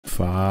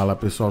Fala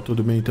pessoal,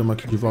 tudo bem? Estamos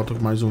aqui de volta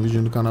com mais um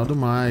vídeo no canal do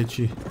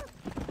Might.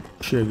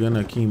 Chegando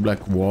aqui em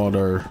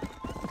Blackwater.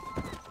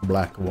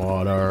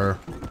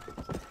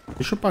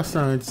 Deixa eu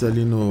passar antes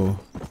ali no...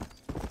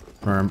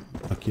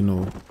 Aqui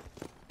no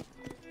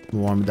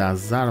homem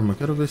das armas.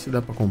 Quero ver se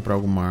dá pra comprar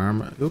alguma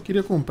arma. Eu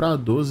queria comprar a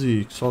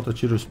 12 que solta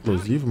tiro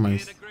explosivo,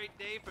 mas...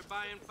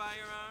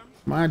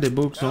 The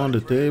books on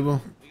the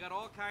table.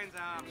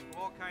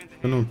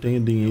 Eu não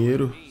tenho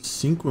dinheiro.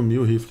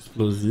 5.000 rifle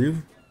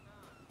explosivo.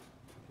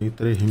 Tenho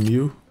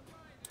 3.000.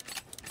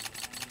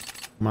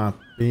 Uma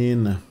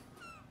pena.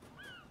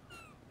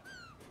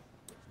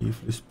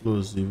 Rifle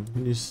explosivo.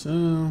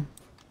 Munição.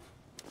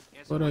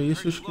 Fora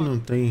isso, acho que não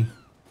tem.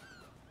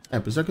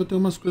 Apesar que eu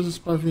tenho umas coisas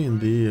pra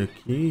vender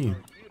aqui.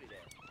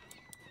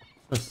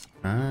 Essas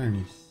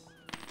carnes.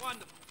 Vou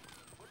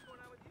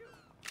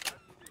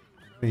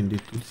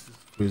vender todas essas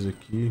coisas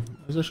aqui.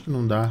 Mas acho que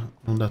não dá.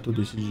 Não dá todo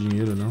esse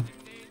dinheiro, não.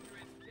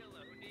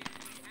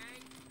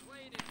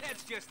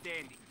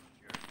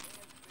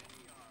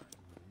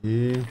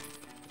 E...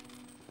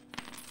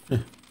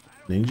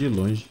 nem de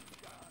longe.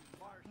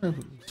 Vou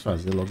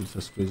desfazer logo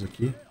essas coisas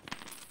aqui.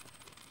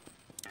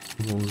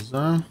 Vou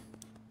usar.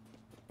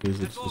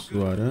 Mesa de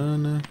Som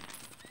arana.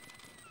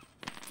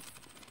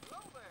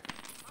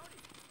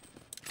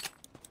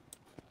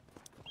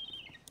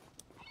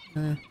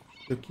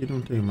 Isso aqui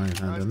não tem mais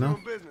nada, não.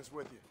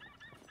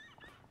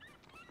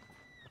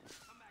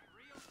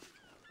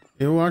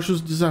 Eu acho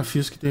os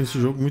desafios que tem nesse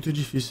jogo muito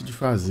difícil de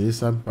fazer,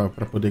 sabe?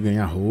 Pra poder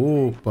ganhar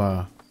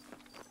roupa.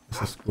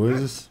 Essas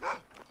coisas.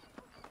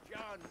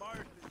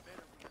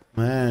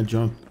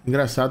 John.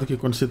 Engraçado que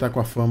quando você tá com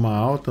a fama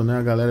alta, né?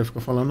 A galera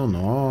fica falando o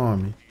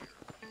nome.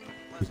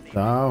 E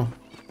tal.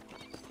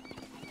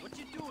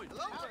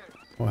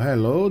 Oh,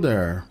 hello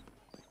there.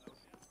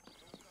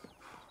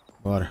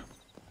 Bora.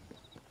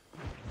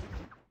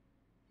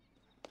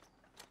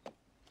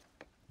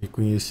 E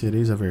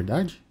conhecereis a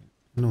verdade?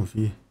 Não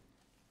vi.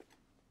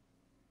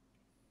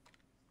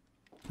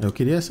 Eu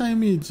queria essa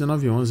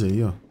M1911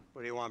 aí, ó.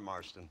 What do you want,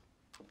 Marston?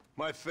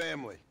 My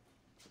family.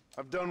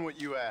 I've done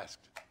what you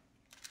asked.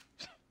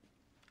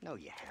 No,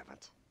 you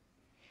haven't.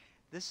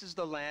 This is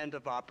the land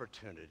of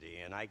opportunity,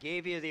 and I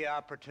gave you the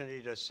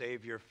opportunity to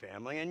save your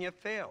family, and you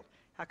failed.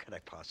 How could I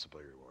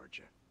possibly reward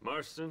you?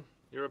 Marston,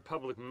 you're a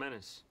public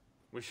menace.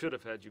 We should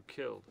have had you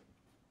killed.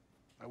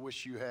 I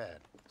wish you had.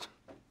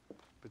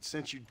 But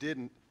since you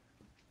didn't,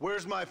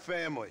 where's my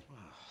family?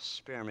 Oh,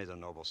 spare me the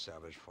noble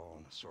savage fall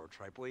on the sword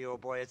tripe, will you, oh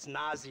boy? It's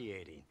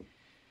nauseating.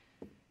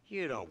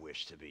 You don't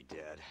wish to be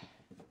dead.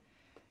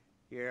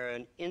 You're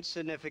an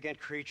insignificant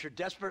creature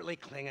desperately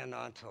clinging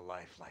on to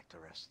life like the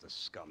rest of the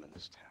scum in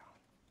this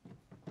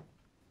town.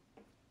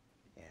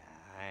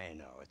 Yeah, I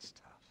know it's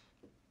tough.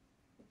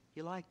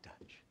 You like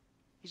Dutch.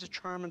 He's a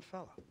charming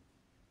fellow.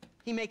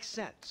 He makes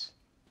sense.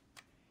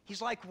 He's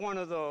like one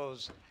of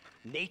those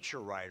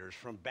nature writers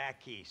from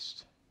back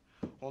east.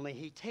 Only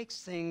he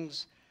takes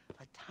things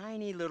a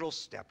tiny little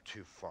step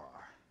too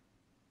far.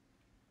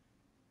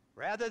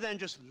 Rather than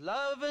just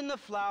loving the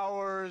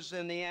flowers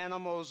and the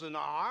animals and the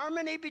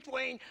harmony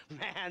between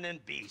man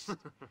and beast,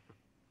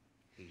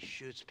 he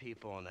shoots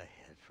people in the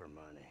head for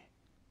money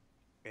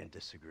and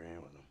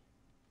disagreeing with them.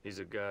 He's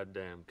a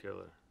goddamn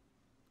killer.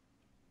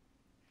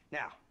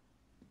 Now,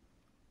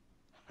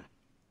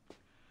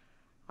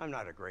 I'm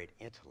not a great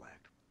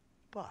intellect,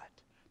 but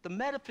the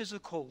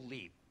metaphysical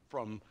leap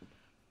from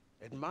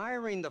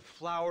admiring the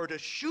flower to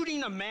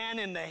shooting a man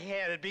in the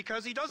head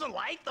because he doesn't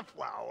like the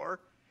flower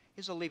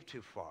is a leap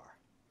too far.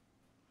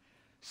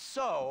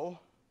 So,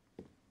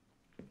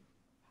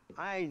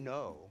 I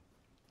know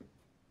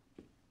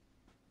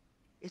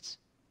it's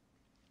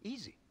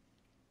easy.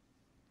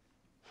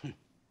 You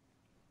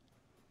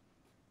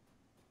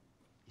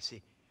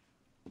see,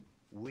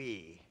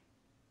 me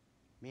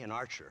and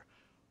Archer,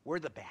 we're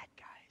the bad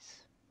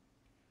guys.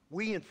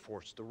 We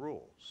enforce the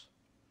rules.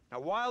 Now,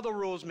 while the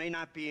rules may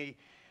not be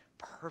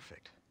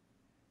perfect,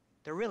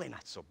 they're really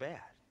not so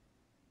bad.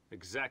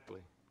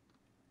 Exactly.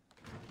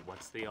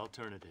 What's the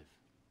alternative?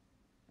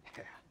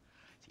 Yeah.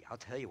 See, I'll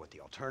tell you what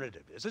the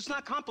alternative is. It's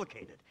not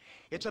complicated.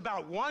 It's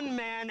about one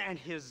man and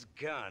his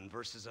gun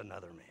versus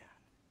another man.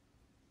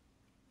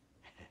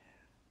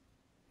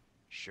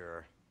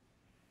 Sure,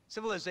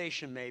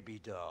 civilization may be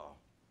dull,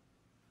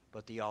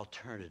 but the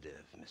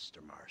alternative,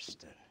 Mr.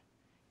 Marston,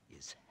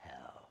 is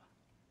hell.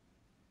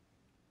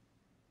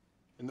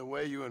 And the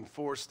way you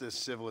enforce this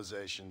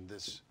civilization,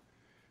 this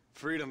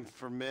freedom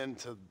for men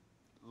to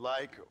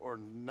like or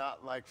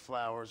not like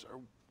flowers,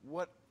 or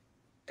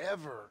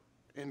whatever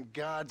in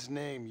God's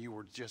name you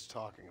were just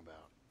talking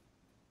about,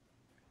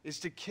 is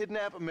to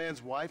kidnap a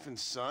man's wife and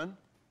son?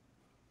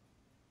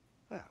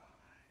 Well,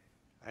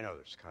 I know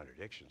there's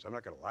contradictions. I'm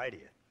not going to lie to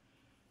you.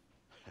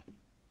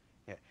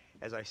 Yeah,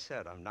 as I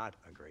said, I'm not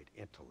a great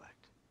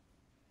intellect.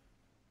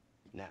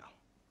 Now,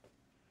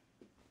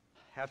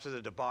 after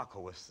the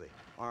debacle with the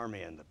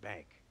army and the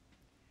bank,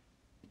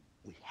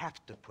 we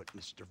have to put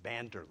Mr.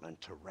 Vanderlyn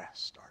to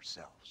rest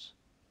ourselves.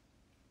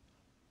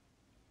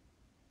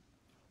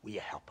 Will you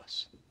help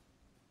us?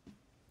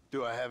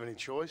 Do I have any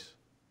choice?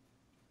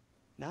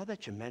 Now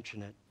that you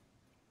mention it,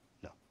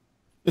 no.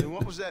 Then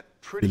what was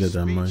that pretty Filha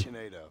da mãe. speech you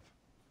made of?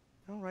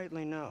 I don't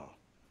rightly know,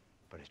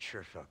 but it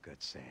sure felt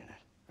good saying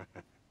it.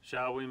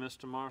 Shall we,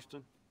 Mr.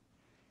 Marston?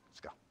 Let's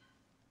go.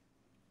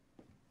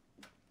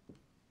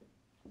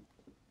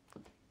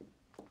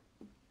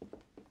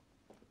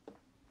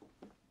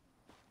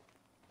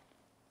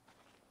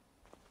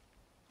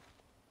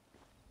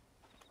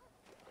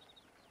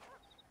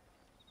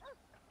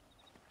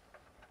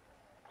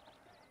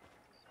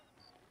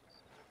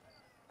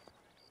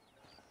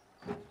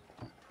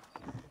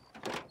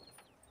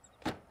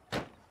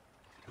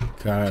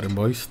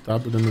 Caramba, olha o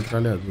estado da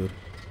metralhadora.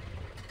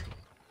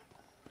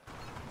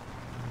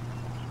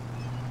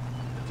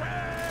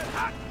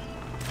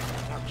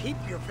 Now keep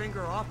your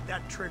finger off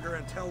that trigger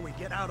until we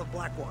get out of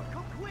Blackwater.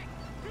 Come quick!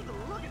 Take a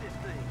look at this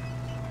thing!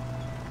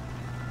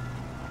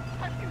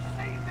 Have you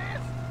seen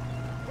this?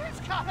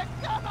 He's got a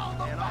gun on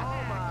the back! In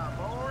all my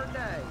born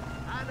days,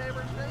 I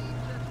never seen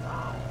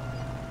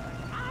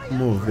such.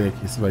 Vamos ver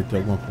aqui se vai ter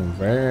alguma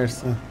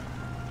conversa.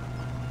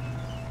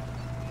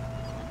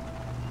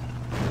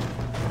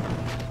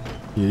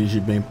 Dirige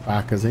bem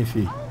pacas, hein,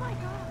 fi? Oh my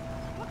God!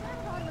 What kind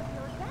of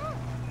automobile is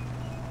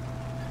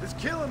that? This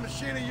killing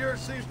machine of yours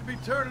seems to be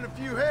turning a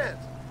few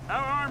heads.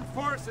 Our armed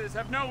forces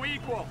have no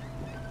equal.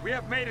 We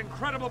have made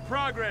incredible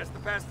progress the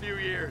past few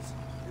years.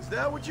 Is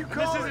that what you And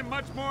call this it? isn't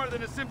much more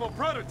than a simple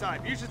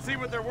prototype. You should see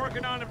what they're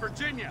working on in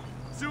Virginia.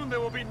 Soon there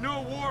will be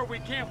no war we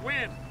can't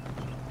win.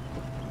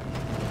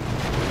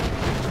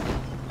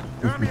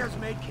 The Army has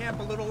made camp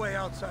a little way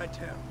outside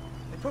town.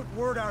 They put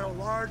word out a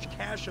large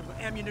cache of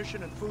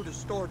ammunition and food is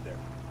stored there.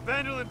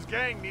 Vanderland's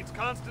gang needs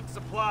constant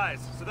supplies,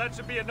 so that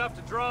should be enough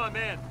to draw him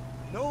in.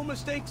 No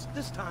mistakes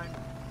this time.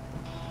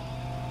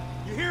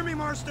 You hear me,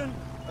 Marston?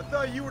 I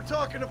thought you were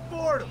talking to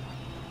Fordham.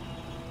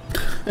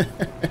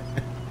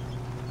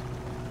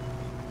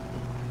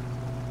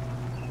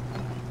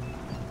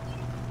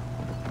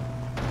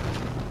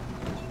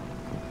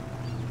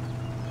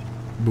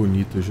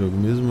 Bonito o jogo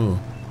mesmo.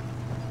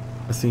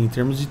 Assim, em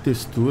termos de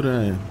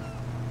textura,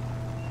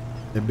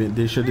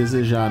 deixa a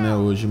desejar, né,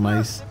 hoje,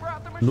 mas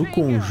no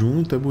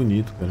conjunto é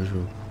bonito, cara, o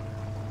jogo.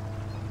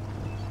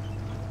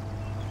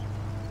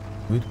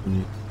 Muito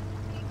bonito.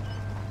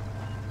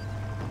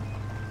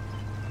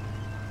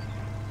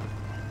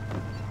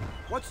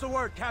 What's the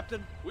word,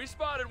 Captain? We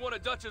spotted one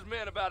of Dutch's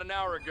men about an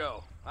hour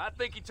ago. I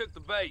think he took the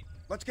bait.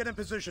 Let's get in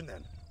position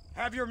then.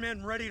 Have your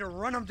men ready to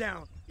run them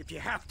down if you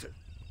have to.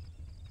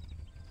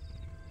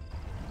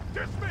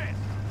 Dismiss!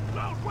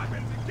 Load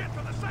weapons and get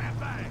to the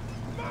sandbag!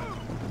 Move!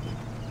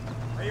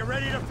 Are you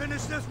ready to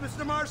finish this,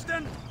 Mr.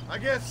 Marston? I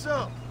guess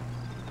so.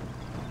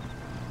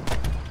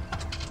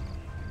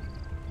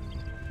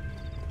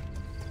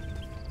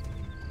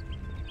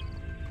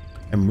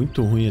 É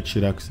muito ruim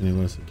atirar com esse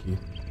negócio aqui.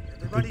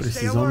 Não tem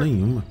precisão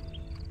nenhuma.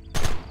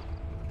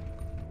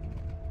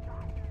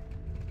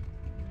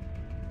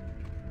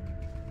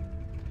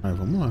 Mas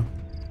vamos lá.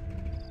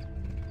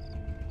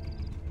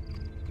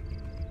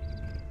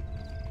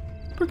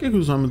 Por que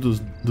os homens do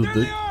There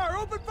they are!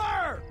 Open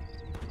fire!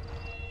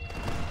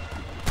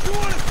 You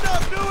want to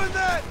stop doing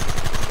that?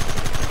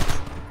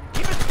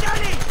 Keep it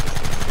steady!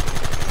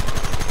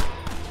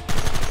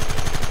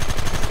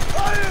 I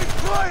ain't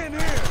playing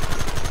here!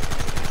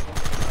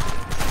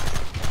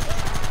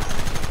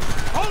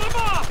 Hold him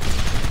off!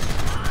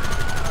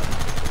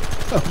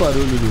 Olha o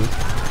barulho do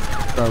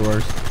Star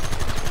Wars.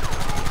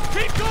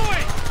 Keep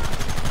going!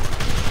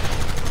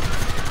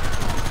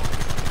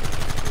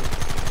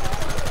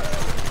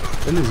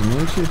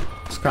 Felizmente,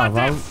 os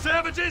cavalos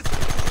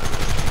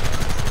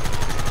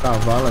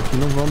aqui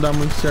não vão dar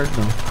muito certo,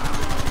 não.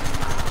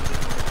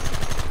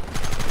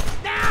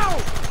 Now!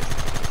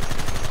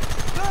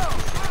 Go!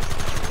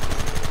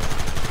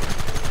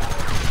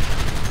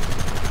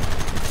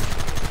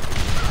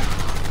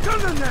 Gun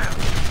them now!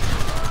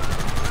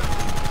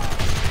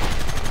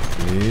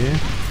 E...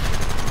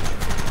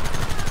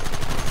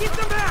 Keep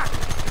them back!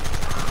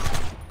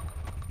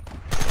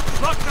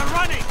 Look, they're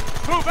running!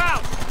 Move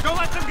out! Don't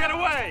let them get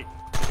away!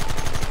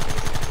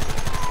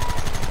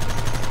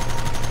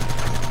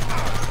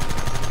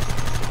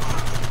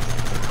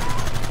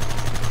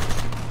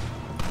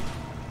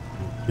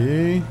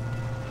 Ok.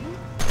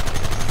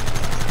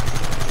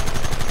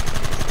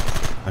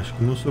 Acho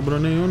que não sobrou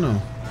nenhum,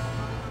 não.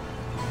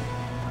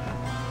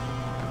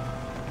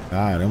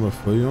 Caramba,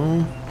 foi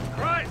um...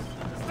 Christ!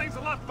 This thing's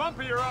a lot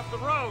bumpier off the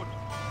road!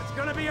 It's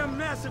gonna be a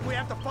mess if we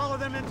have to follow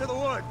them into the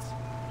woods.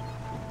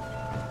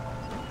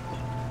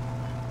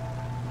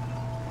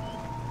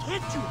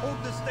 Can't you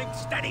hold this thing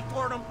steady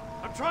for them?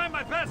 I'm trying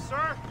my best,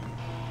 sir!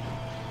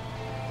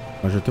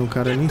 Ó, já tem um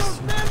cara ali em Don't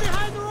cima. stand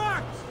behind the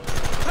rocks!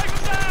 Take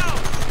him down!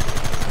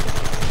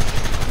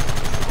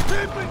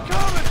 Keep it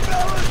coming,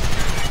 fellas!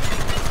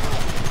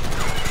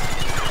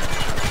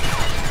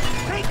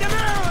 Take them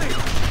early!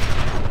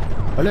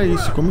 Olha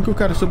isso, como que o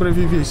cara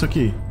sobrevive a isso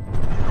aqui?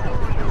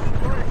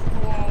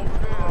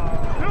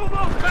 Kill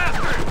those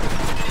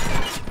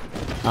bastards!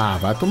 Ah,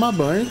 vai tomar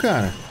banho,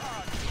 cara.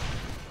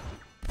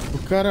 O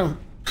cara...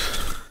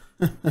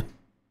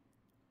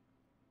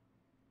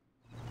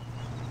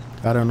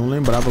 Cara, eu não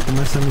lembrava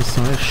como essa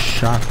missão é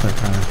chata,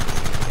 cara.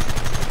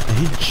 É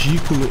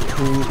ridículo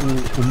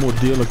o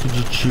modelo aqui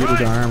de tiro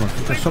da arma.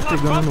 Fica só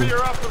pegando no...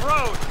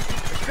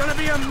 It's gonna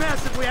be a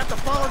mess if we have to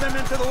follow them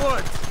into the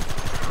woods.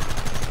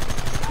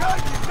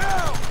 Got you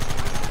now!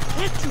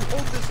 Can't you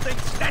hold this thing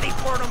steady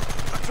for them?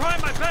 I'm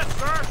trying my best,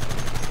 sir.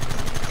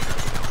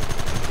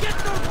 Get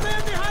those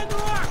men behind the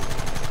rock!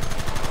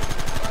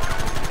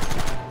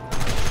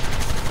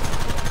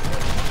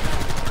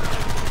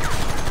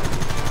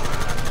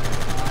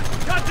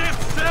 Goddamn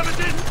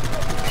savages!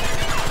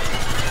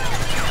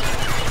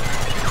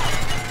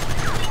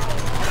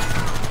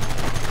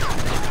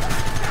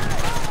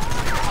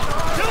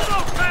 Kill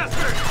those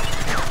bastards!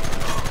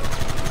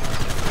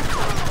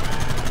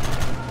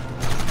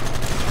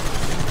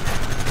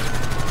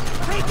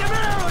 Take them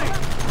early!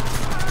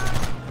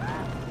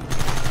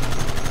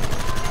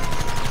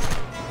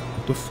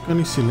 Eu tô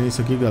ficando em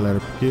silêncio aqui, galera,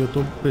 porque eu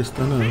tô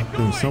prestando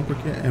atenção,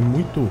 porque é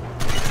muito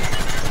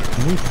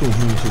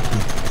ruim isso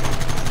aqui.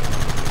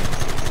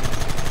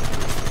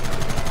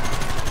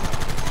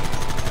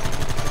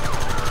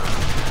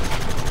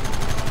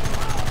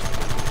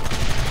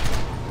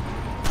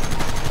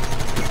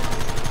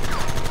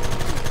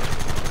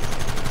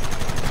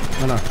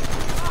 Olha lá.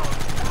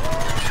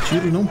 Os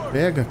tiros não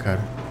pega,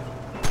 cara.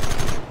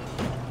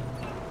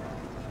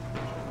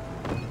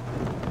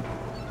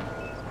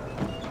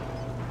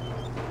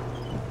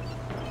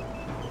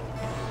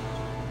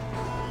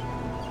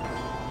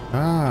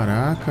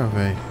 Caraca,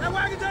 velho. That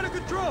wagon's out of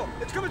control!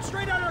 It's coming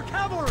straight at our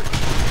cavalry!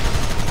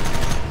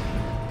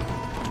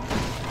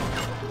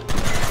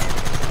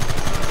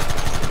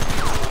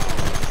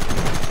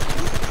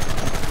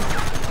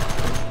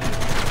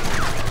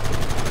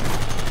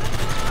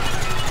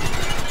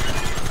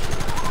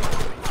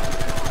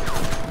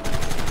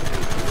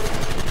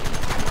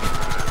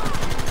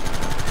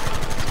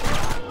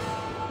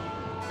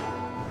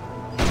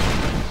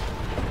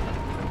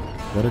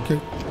 Espero que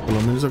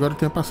pelo menos agora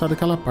tenha passado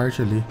aquela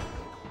parte ali.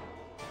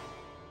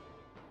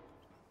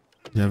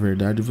 E a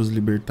verdade vos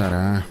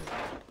libertará.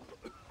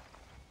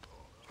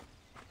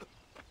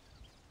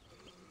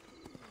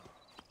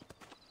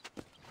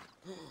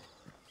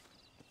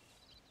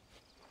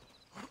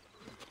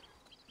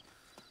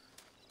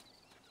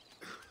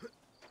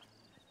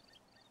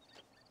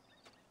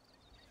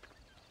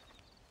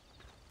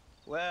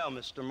 Well,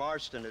 Mr.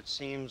 Marston, it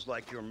seems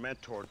like your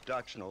mentor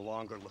Dutch no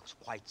longer looks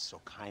quite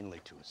so kindly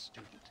to his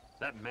student.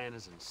 That man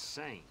is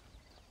insane.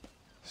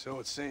 So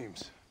it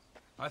seems.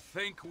 I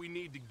think we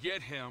need to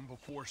get him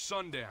before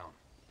sundown.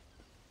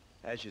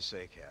 As you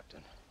say,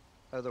 Captain.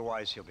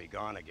 Otherwise, he'll be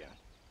gone again.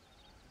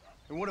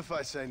 And what if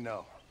I say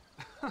no?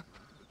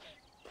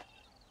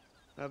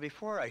 Now,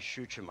 before I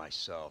shoot you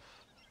myself,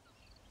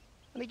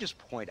 let me just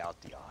point out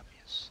the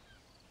obvious.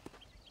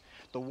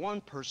 The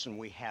one person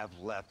we have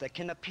left that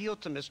can appeal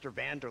to Mr.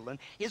 Vanderlyn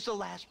is the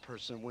last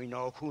person we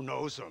know who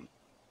knows him.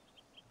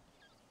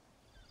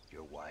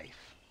 Your wife.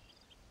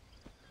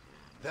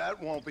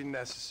 That won't be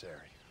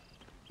necessary.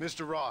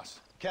 Mr. Ross,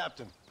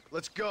 Captain,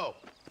 let's go.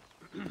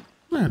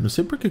 Não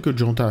sei por que o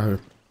John tá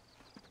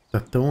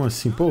tão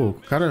assim. Pô, o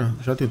cara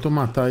já tentou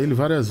matar ele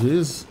várias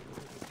vezes.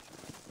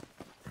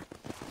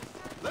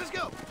 Let's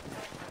go.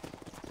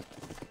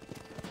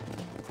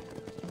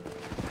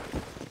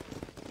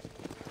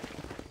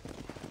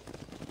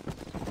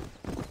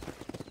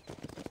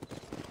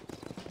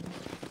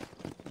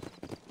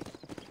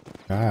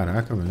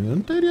 Caraca, velho. Eu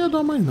não teria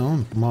dó mais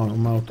não.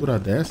 Uma altura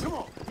dessa.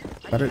 O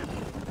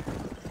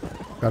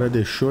cara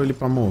deixou ele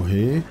pra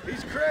morrer.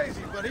 He's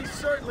crazy, but he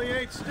certainly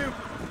ain't stupid.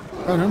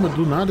 Caramba,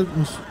 do nada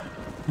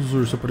os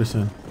ursos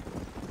aparecendo.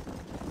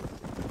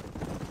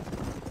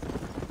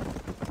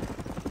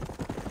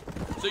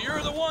 So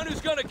you're the one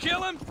who's gonna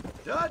kill him?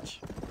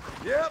 Dutch?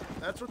 Yep,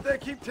 that's what they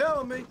keep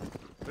telling me.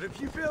 But if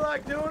you feel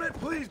like doing it,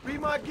 please be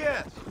my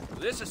guest.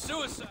 This is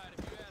suicide,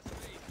 if you ask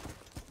me.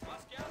 My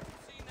scouts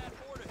have seen that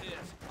fort of his.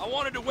 I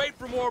wanted to wait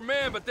for more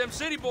men, but them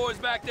city boys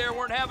back there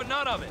weren't having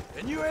none of it.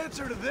 And you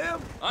answer to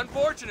them?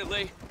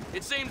 Unfortunately,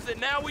 it seems that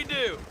now we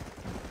do.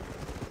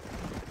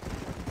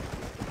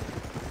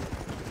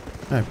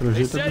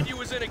 They said you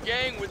was in a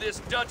gang with this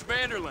Dutch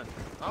Vanderlyn.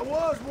 I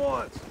was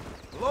once.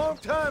 A long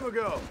time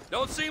ago.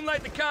 Don't seem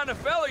like the kind of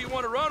fella you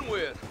want to run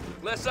with.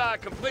 Unless I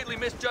completely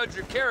misjudged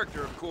your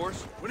character, of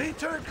course. When he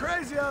turned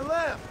crazy, I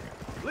left.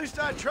 At least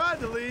I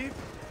tried to leave.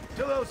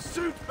 Till those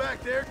suits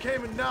back there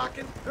came and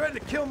knocking, threatened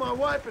to kill my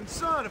wife and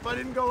son if I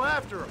didn't go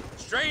after them.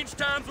 Strange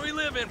times we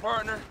live in,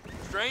 partner.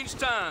 Strange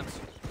times.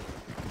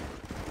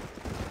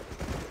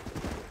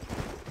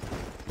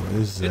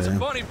 Pois é. It's a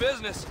funny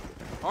business.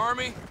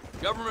 Army,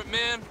 government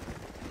men,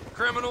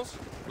 criminals,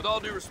 with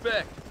all due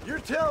respect. You're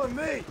telling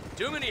me?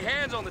 Too many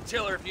hands on the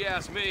tiller, if you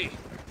ask me.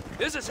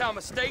 This is how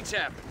mistakes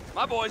happen.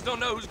 My boys don't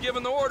know who's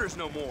giving the orders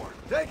no more.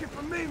 Take it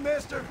from me,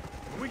 mister.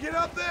 When we get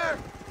up there,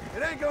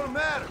 it ain't gonna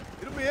matter.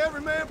 It'll be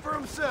every man for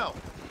himself.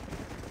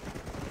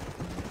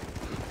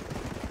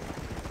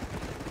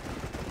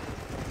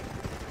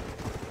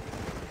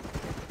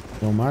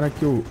 Tomara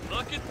que o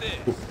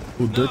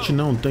Dutch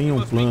não tenha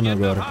um plano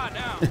agora.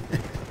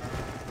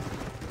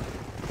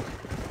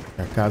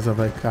 A casa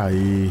vai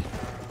cair.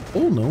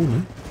 Ou não,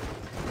 né?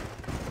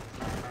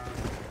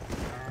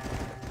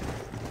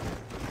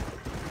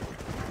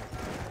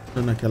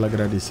 Dando aquela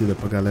agradecida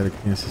pra galera que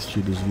tem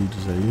assistido os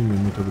vídeos aí.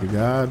 Muito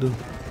obrigado.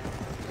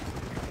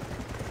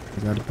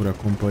 Obrigado por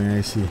acompanhar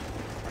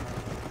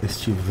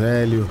este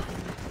velho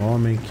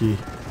homem que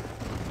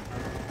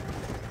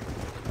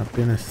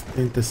apenas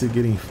tenta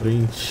seguir em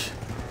frente.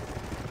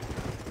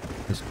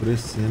 Tá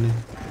escurecendo, hein?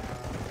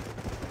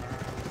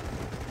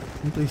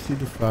 Não tem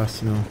sido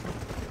fácil, não.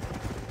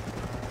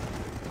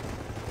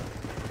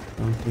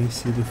 Não tem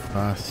sido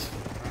fácil.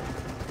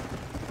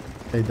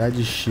 A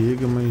idade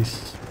chega,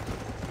 mas...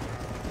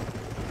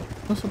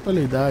 não só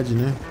pela idade,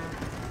 né?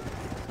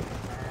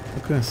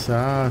 O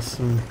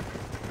cansaço.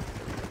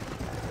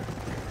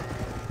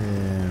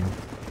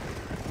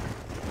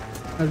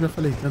 Eu já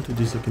falei tanto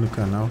disso aqui no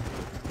canal.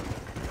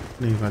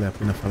 Nem vale a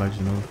pena falar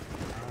de novo.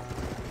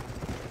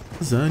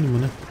 Desânimo,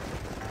 né?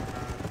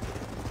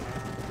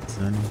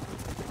 Desânimo.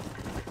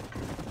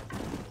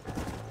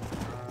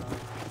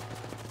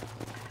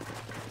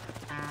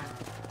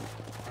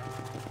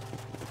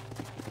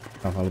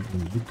 Cavalo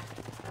bonito.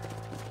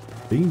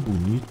 Bem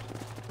bonito.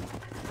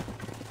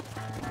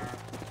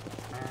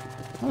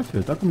 Ah,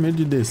 filho, tá com medo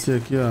de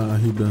descer aqui a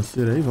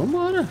ribanceira aí?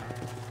 Vambora!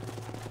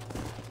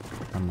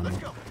 Ah, mano.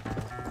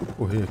 Vou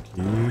correr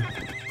aqui.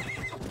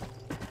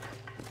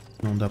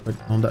 Não dá pra...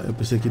 não dá. Eu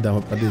pensei que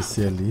dava pra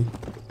descer ali.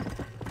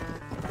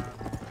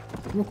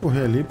 Vou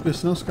correr ali, porque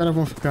senão os caras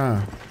vão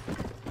ficar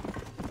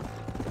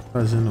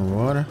fazendo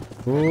hora.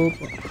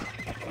 Opa!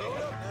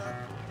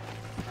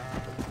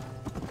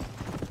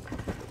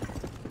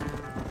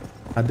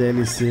 A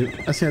DLC...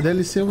 assim, a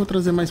DLC eu vou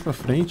trazer mais pra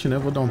frente, né?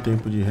 Vou dar um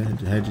tempo de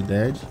Red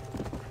Dead.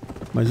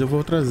 Mas eu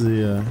vou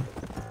trazer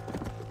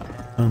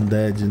a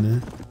Undead,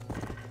 né?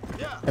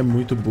 É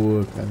muito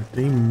boa, cara.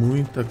 Tem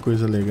muita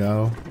coisa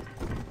legal.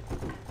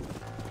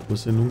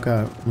 Você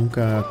nunca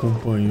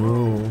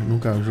acompanhou,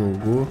 nunca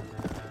jogou.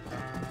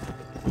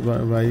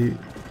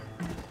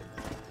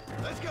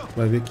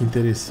 Vai ver que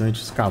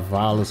interessante os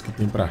cavalos que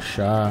tem pra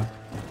achar.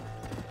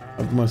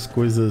 Algumas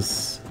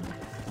coisas...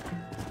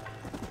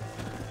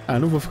 ah,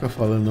 não vou ficar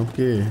falando não,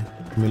 porque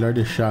é melhor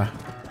deixar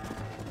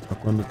pra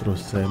quando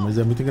trouxer. Mas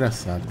é muito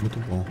engraçado, muito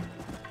bom.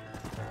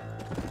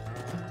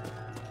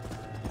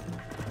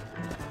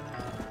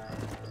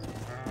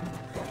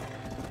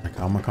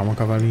 Calma, calma,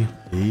 cavalinho.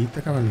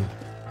 Eita, cavalinho.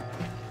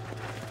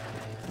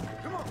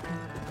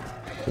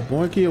 O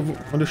bom é que eu vou...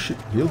 quando eu chego...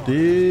 meu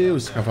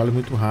Deus, esse cavalo é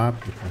muito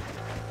rápido, cara.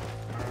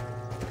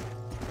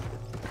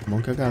 O bom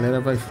é que a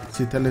galera vai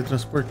se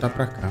teletransportar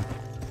pra cá.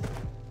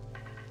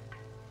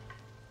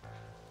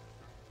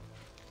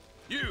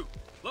 You,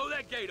 blow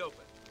that gate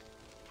open.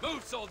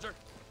 Move, soldier.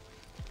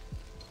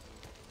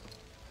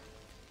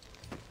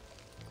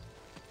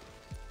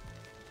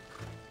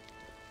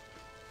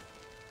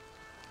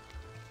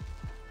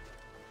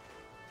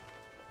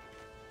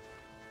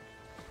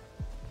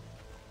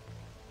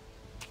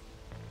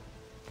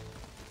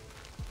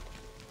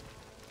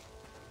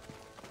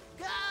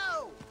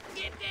 Go!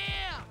 Get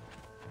down!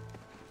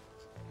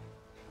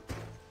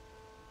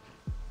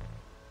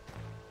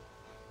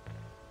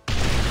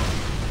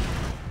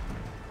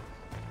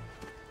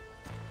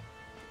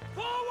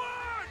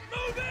 Forward!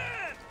 Move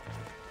in!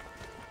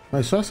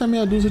 Mas só essa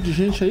meia dúzia de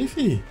gente aí,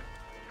 fi.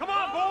 Come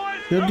on,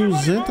 boys! Tem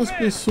 200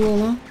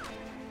 pessoas lá.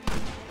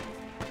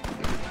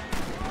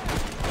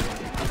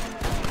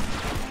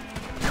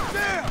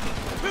 There!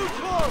 Too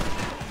close!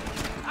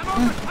 I'm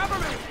over, cover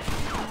me!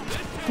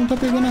 Não tá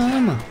pegando a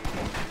arma.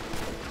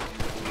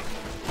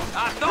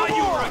 I thought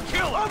you were a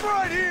killer! I'm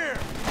right here!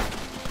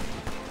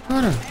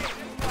 Cara,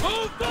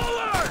 Move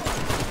forward!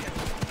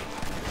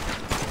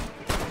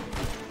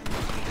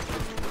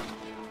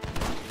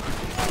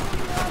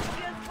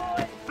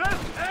 This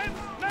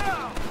ends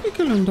now! por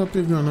que ele não tá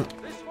pegando?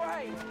 This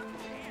way!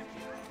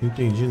 Não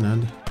entendi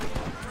nada.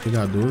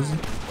 Pegar 12.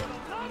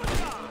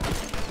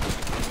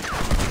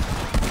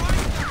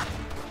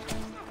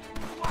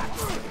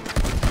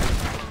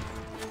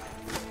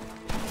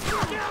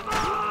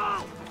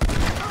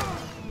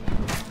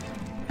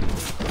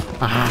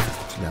 Ah,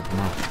 filha da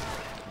mal.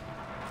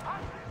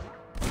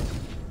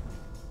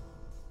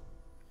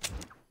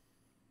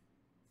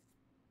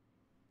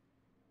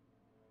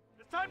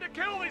 It's time to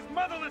kill these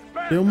motherless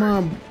bastards! Deu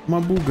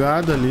uma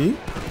bugada ali.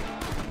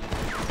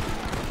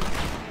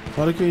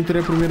 Na hora que eu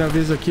entrei a primeira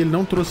vez aqui, ele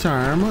não trouxe a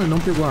arma, ele não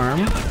pegou a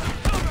arma.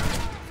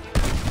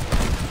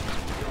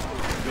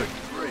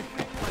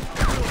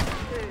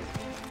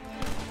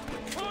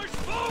 Push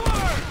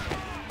forward!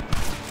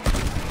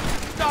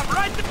 Stop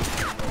right there!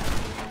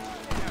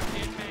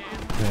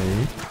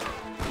 Peraí.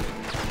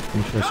 A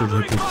gente vai ser de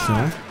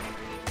repetição.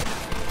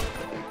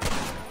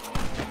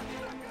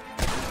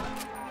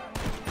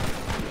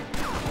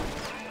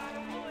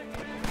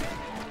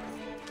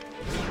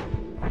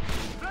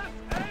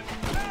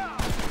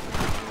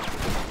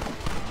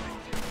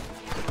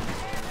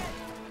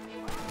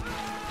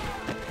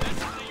 This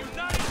is the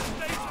United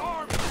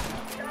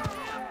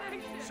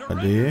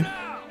Cadê?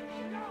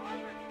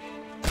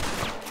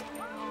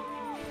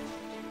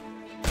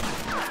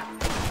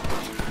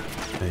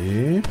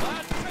 Aí.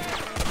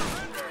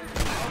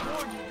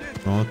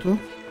 Pronto.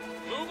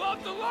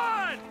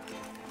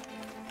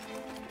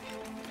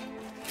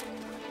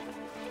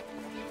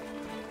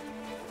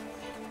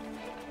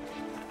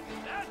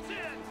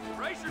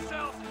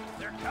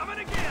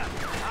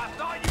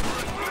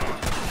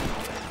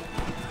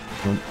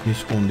 Vou me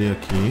esconder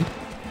aqui.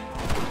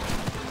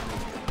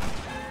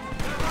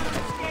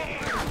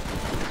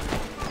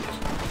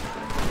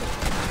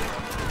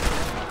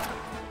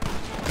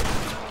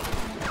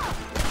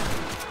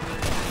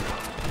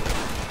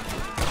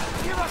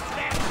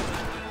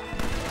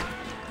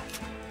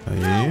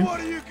 Aí.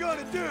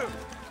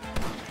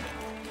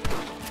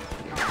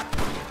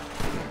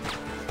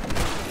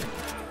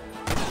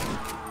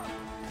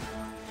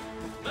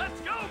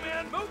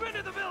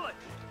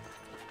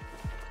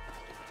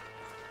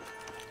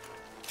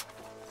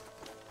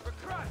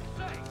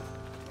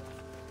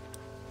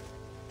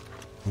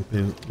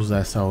 Vou usar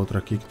essa outra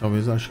aqui que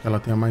talvez eu acho que ela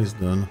tenha mais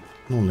dano.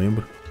 Não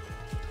lembro.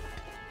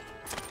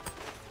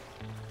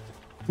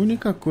 A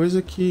única coisa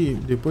é que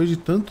depois de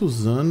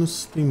tantos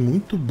anos tem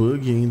muito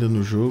bug ainda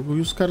no jogo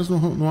e os caras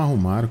não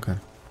arrumaram,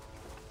 cara.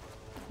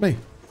 Bem,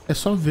 é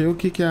só ver o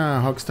que a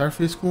Rockstar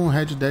fez com o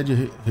Red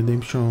Dead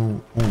Redemption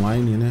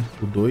Online, né?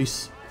 O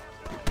 2.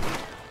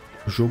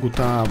 O jogo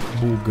tá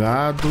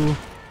bugado,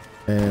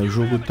 o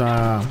jogo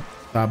tá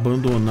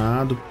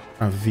abandonado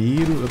pra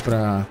vírus,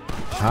 pra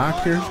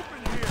hacker.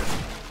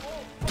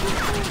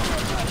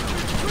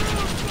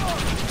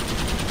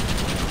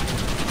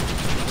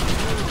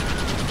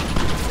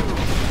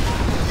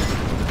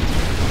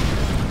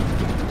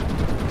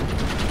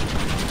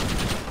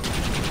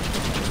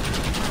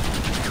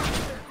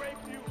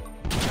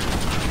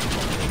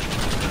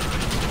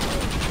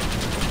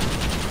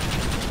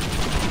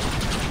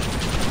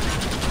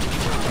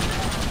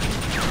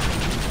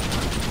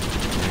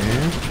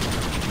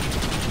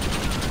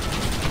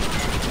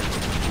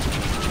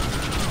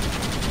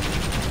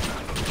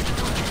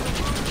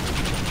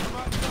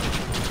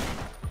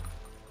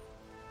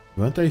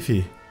 Levanta aí,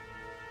 fi.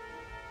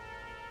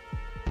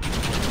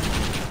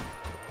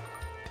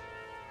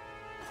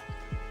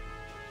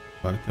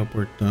 Agora tem o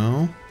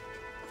portão.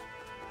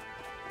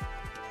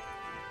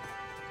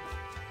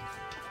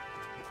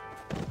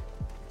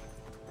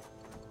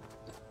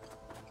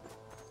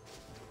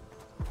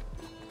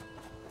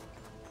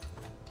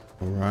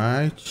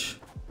 Alright.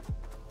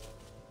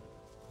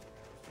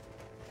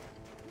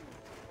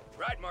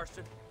 Right,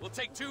 Marston. We'll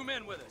take 2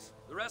 men with us.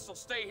 The rest will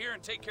stay here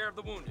and take care of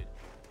the wounded.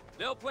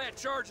 They'll plant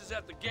charges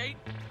at the gate.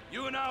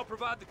 You and I'll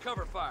provide the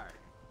cover fire.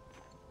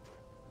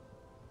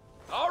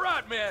 All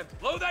right, men.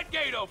 Blow that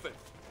gate open.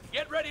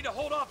 Get ready to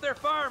hold off their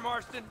fire,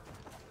 Marston.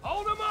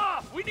 Hold them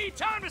off! We need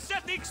time to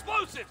set the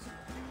explosives!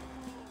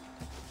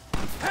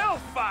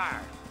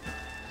 Hellfire!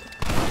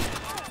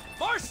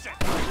 Marston,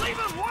 leave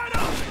them wide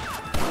open!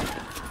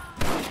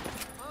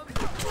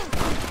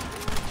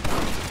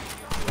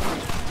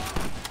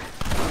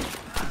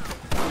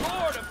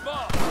 Lord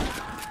above!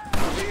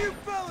 Do you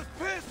fellas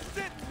pissed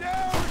sitting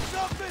down or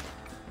something?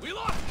 We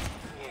lost!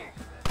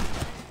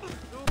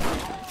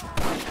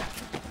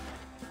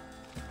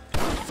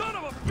 Son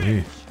of a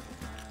bitch!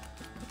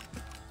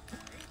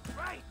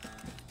 Right!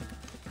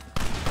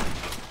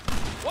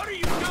 What are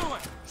you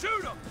doing?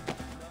 Shoot him!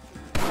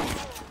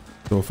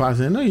 Tô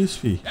fazendo isso,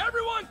 fi.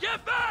 Everyone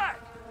get back!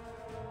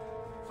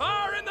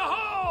 Fire in the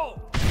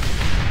hole!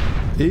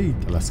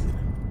 Eita, lasqueira.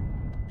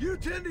 You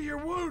tend to your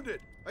wounded.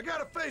 I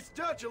gotta face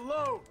Dutch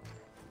alone.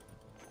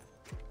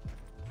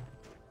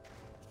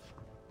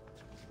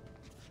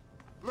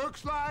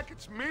 Looks like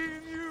it's me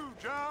and you,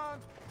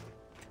 John.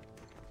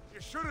 You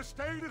should have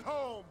stayed at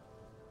home.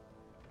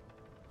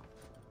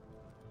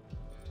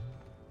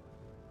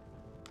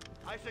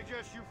 I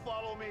suggest you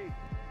follow me.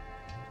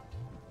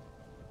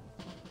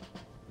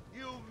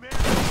 You men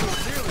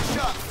Nearly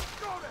shot.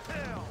 go to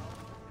hell!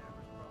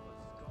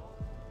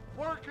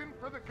 Working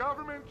for the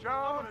government,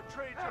 John. I'm gonna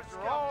trade your After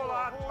scalp all for a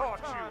I whole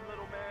taught time, you,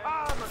 little man.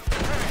 I'm a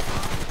tank.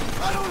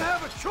 I don't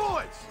have a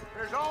choice.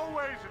 There's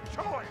always a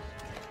choice.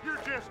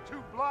 You're just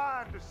too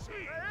blind to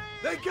see.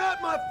 They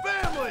got my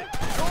family.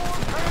 Your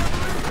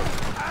family?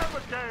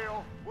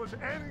 Abigail was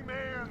any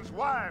man's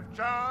wife,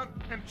 John.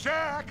 And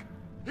Jack,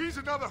 he's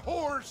another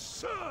whore's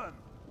son.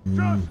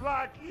 Just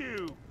like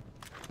you.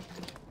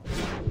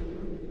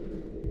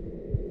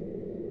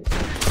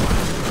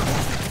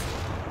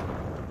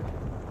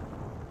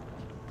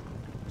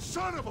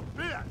 Son of a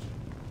bitch!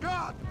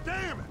 God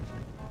damn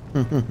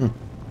it!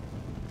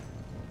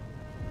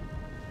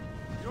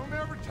 You'll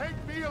never take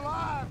me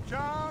alive,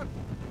 John!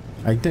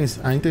 A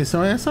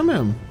intenção é essa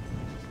mesmo.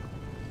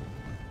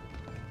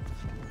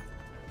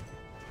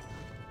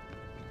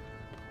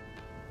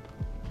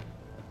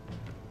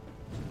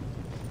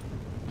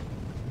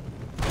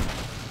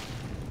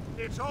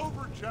 It's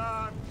over,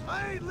 John.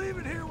 I ain't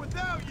leaving here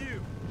without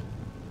you.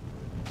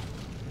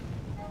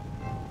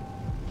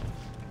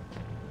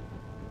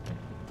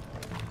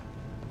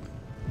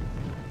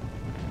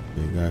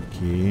 Vou pegar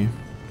aqui.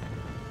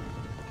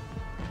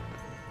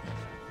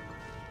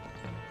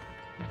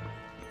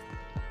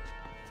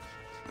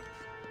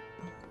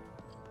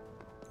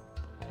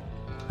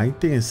 A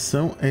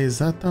intenção é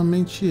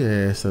exatamente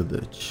essa,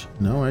 Dutch.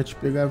 Não é te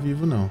pegar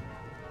vivo, não.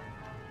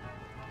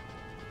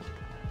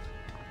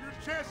 You're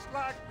just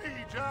like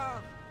me,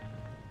 John.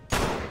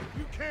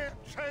 You can't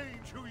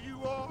change who you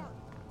are.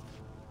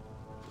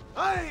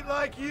 I ain't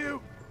like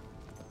you.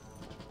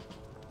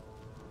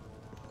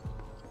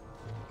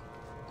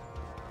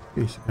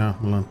 Isso, ah,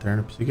 uma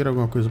lanterna. Pensei que era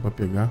alguma coisa pra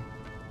pegar.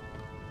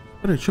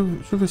 Peraí, deixa eu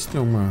ver se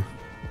tem alguma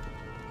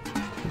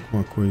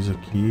coisa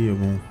aqui,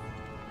 algum...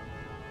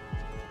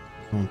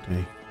 Não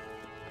tem.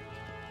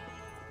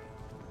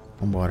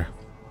 Vambora.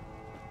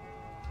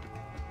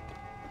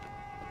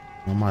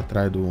 Vamos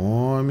atrás do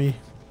homem.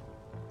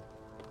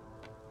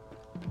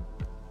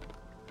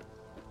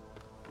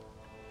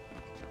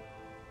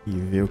 E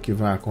ver o que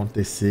vai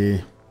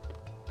acontecer.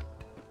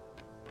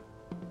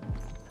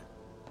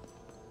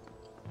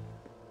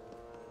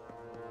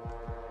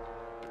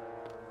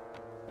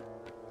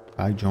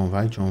 Vai, John,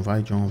 vai, John,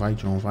 vai, John, vai,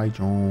 John, vai,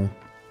 John.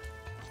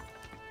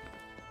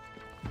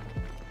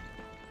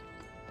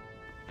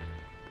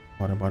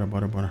 Bora, bora,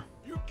 bora, bora.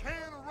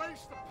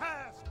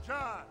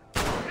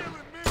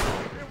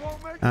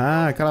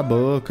 Ah, cala a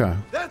boca.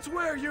 That's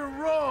where you're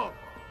wrong.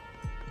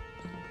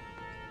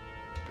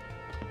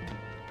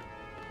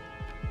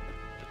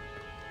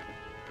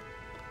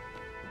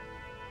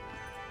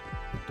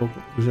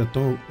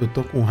 Eu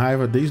tô com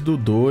raiva desde o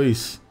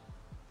 2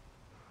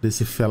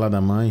 desse fela da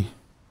mãe.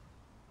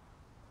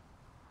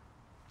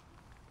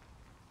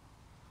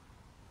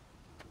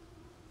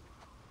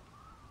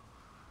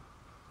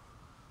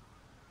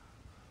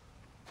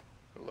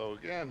 Hello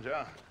again,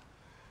 John.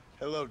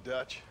 Hello,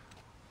 Dutch.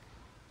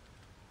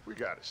 We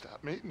gotta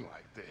stop meeting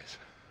like this.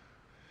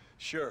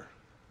 Sure.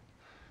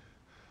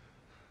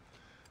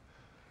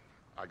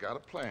 I got a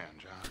plan,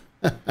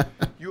 John.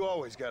 You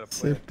always got a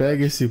Você plan.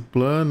 pega esse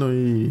plano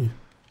e...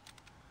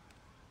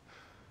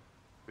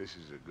 This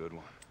is a good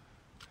one.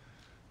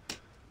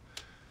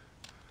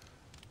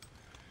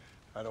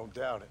 I don't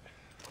doubt it.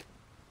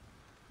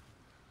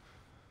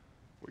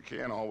 We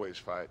can't always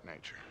fight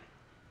nature,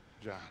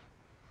 John.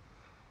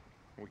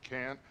 We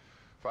can't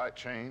fight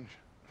change.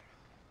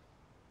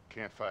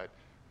 Can't fight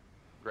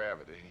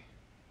gravity.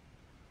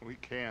 We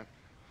can't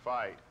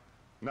fight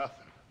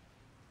nothing.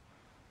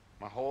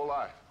 My whole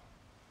life,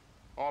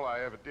 all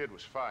I ever did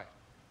was fight.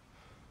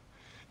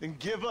 Then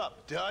give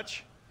up,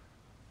 Dutch.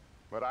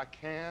 But I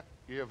can't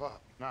give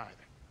up,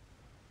 neither.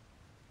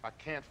 I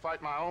can't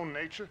fight my own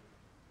nature.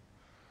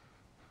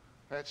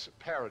 That's a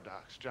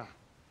paradox, John.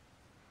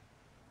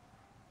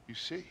 You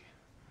see?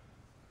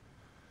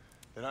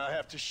 Then I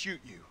have to shoot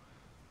you.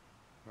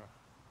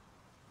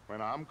 When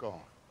I'm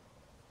gone,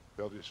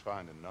 they'll just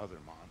find another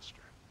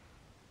monster.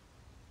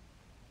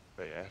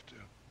 They have to.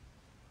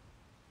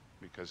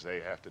 Because they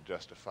have to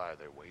justify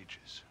their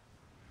wages.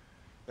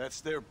 That's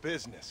their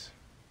business.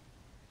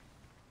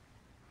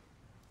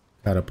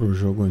 Cara, para um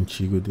jogo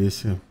antigo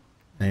desse,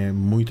 é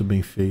muito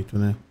bem feito,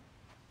 né?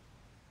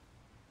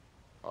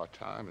 Our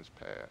time has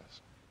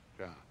passed,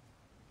 John.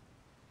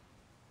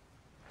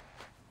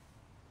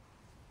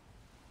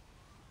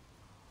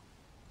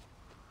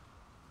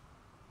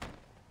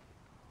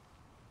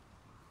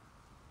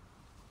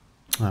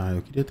 Ah,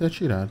 eu queria ter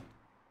atirado.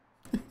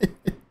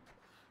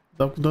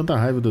 Tava com tanta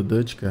raiva do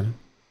Dutch, cara.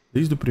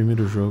 Desde o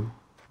primeiro jogo.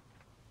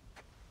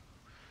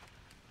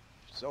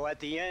 So at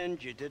the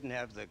end, you didn't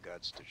have the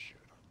guts to shoot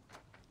him.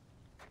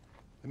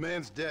 The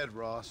man's dead,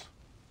 Ross.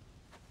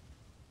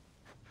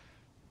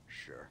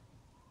 Sure.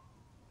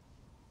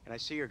 Can I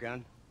see your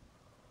gun?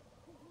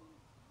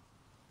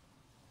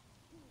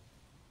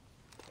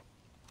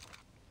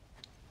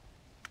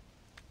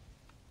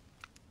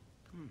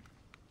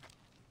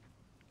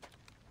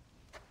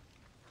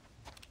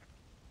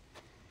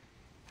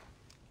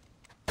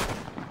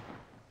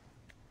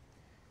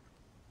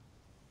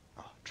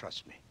 Oh,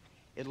 trust me.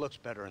 It looks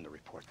better in the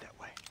report that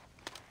way.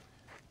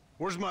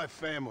 Where's my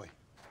family?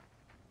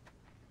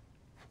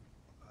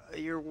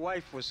 Your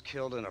wife was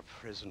killed in a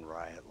prison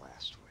riot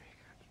last week.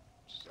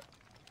 So,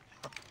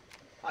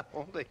 I'm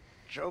only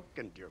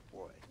joking, dear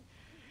boy.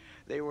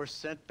 They were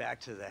sent back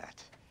to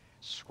that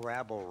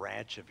Scrabble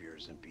ranch of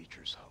yours in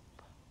Beecher's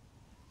Hope.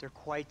 They're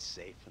quite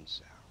safe and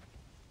sound.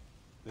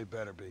 They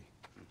better be.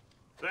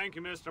 Thank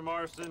you, Mr.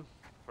 Marston,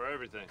 for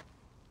everything.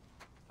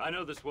 I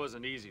know this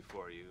wasn't easy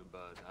for you,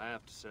 but I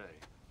have to say,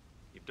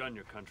 you've done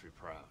your country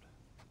proud.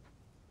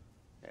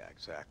 Yeah,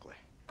 exactly.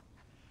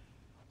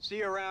 See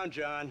you around,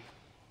 John.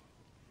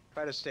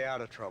 Try to stay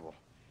out of trouble.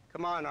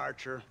 Come on,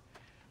 Archer.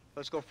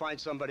 Let's go find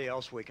somebody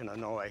else we can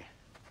annoy.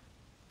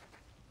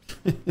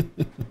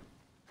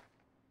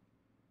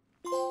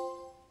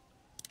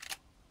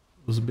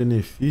 Os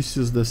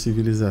benefícios da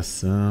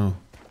civilização.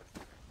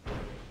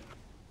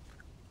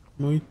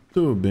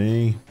 Muito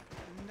bem.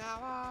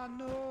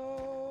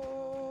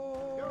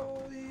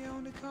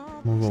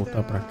 Vamos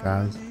voltar pra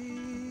casa.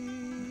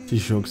 Esse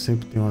jogo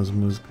sempre tem umas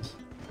músicas.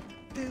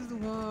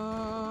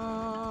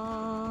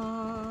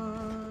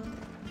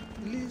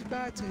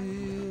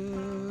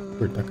 Vou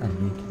cortar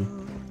caminho aqui.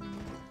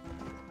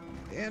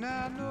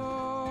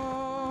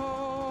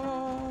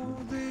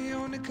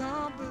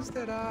 compass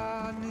that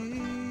I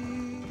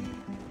need.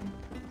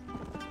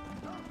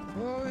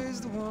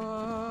 Always the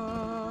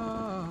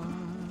one.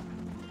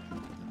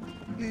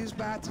 Leads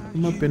back to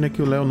Uma pena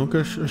que o Léo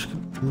nunca, acho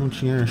que não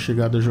tinha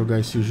chegado a jogar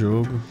esse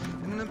jogo.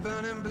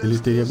 Ele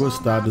teria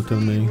gostado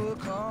também.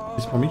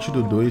 Principalmente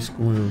do 2,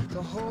 como eu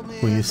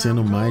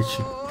conhecendo o Might.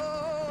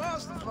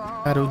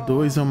 Cara, o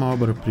 2 é uma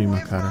obra-prima,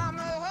 cara.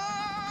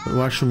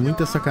 Eu acho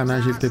muita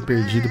sacanagem ele ter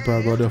perdido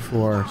pra God of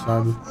War,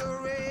 sabe?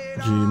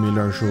 De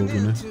melhor jogo,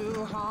 né?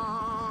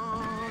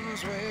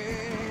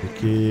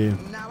 Porque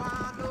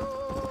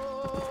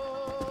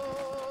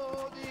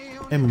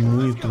é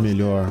muito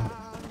melhor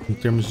em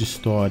termos de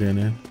história,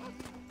 né?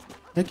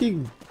 É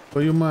que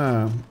foi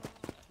uma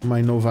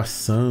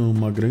inovação,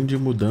 uma grande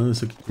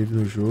mudança que teve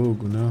no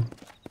jogo, né?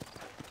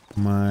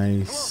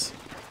 Mas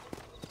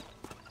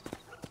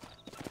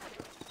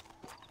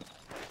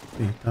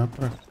tentar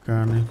pra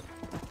cá, né?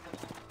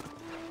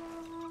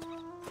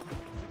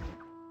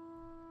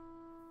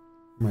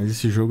 Mas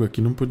esse jogo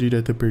aqui não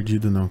poderia ter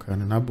perdido não, cara,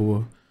 na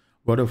boa.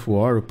 God of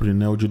War, o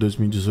Prinel de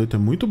 2018 é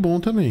muito bom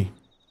também.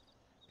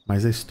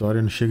 Mas a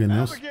história não chega nem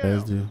aos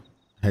pés de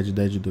Red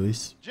Dead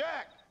 2.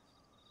 Jack!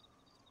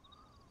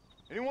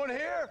 Anyone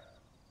here?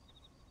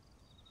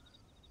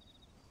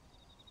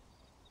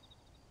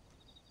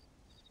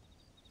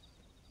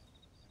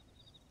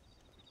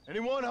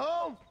 Anyone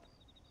home?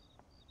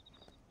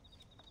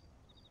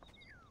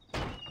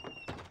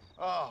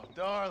 Oh,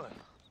 darling.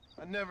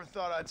 I never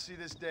thought I'd see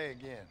this day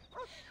again.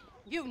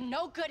 You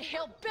no-good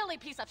hillbilly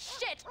piece of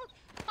shit!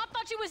 I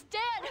thought you was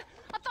dead!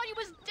 I thought you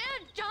was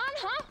dead, John,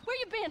 huh? Where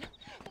you been?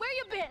 Where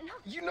you been?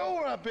 You know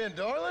where I've been,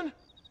 darling.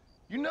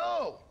 You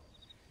know.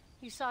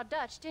 You saw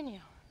Dutch, didn't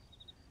you?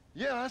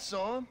 Yeah, I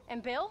saw him.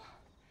 And Bill?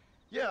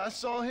 Yeah, I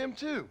saw him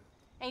too.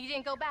 And you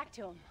didn't go back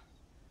to him?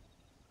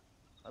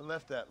 I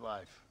left that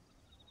life.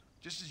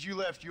 Just as you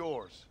left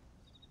yours.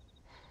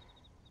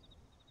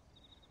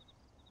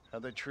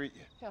 How'd they treat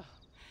you? Oh,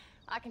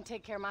 I can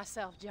take care of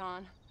myself,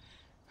 John.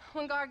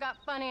 One guard got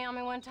funny on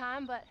me one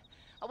time, but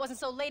I wasn't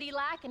so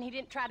ladylike and he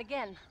didn't try it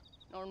again.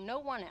 Nor no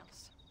one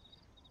else.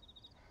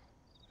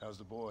 How's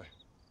the boy?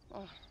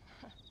 Oh,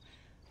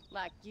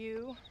 like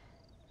you.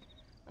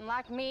 And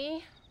like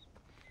me.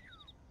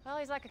 Well,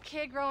 he's like a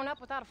kid growing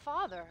up without a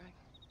father.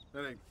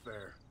 That ain't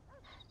fair.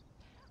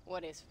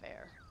 What is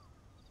fair?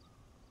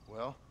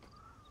 Well,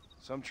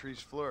 some trees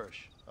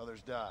flourish,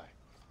 others die.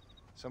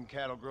 Some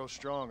cattle grow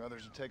strong,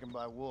 others are taken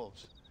by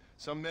wolves.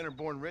 Some men are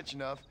born rich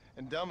enough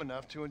and dumb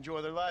enough to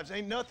enjoy their lives.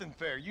 Ain't nothing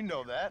fair, you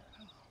know that.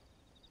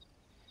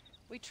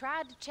 We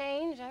tried to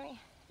change. I mean,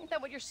 ain't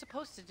that what you're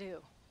supposed to do?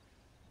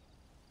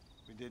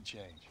 We did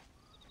change.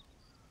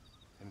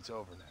 And it's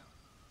over now.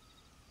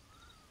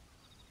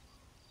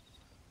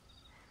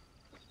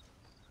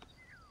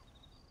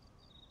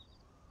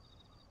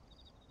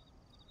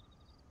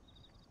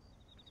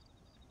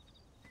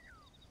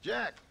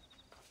 Jack!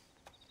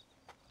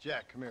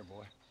 Jack, come here,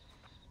 boy.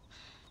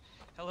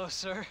 Hello,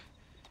 sir.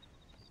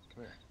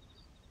 Come here.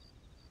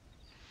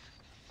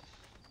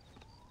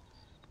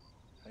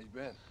 How you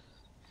been?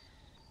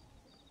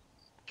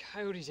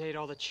 Coyotes ate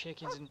all the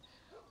chickens and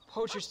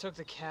poachers took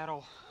the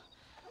cattle.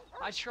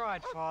 I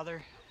tried,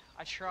 Father.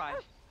 I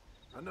tried.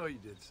 I know you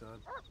did,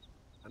 son.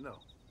 I know.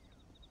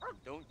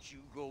 Don't you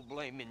go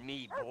blaming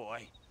me,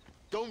 boy.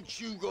 Don't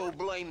you go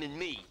blaming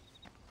me.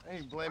 I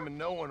ain't blaming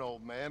no one,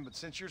 old man, but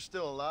since you're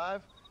still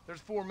alive,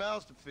 there's 4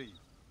 mouths to feed.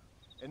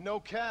 And no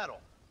cattle.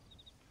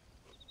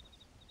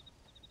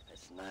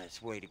 That's a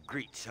nice way to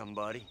greet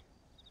somebody.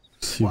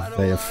 Se Why don't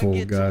véia I get a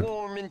folgada.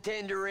 warm and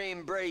tender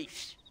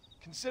embrace?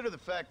 Consider the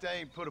fact I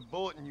ain't put a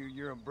bullet in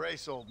your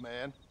embrace, old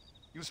man.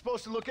 You were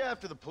supposed to look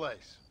after the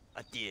place.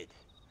 I did.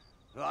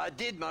 Well, I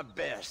did my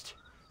best.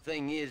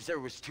 Thing is, there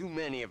was too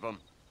many of them.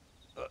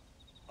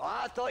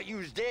 I thought you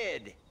was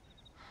dead.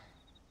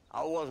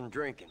 I wasn't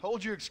drinking.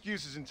 Hold your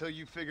excuses until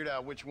you figured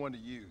out which one to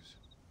use.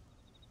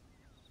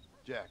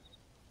 Jack,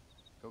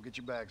 go get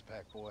your bags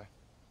packed, boy.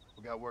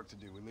 We got work to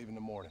do. We leave in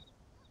the morning.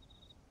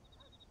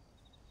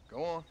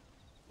 Go on.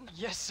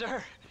 Yes,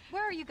 sir.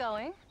 Where are you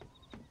going?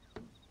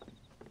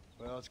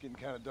 Well, it's getting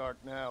kind of dark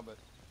now, but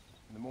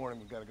in the morning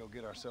we've got to go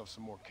get ourselves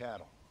some more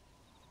cattle.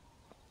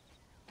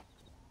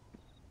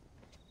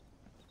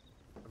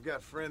 I've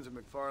got friends at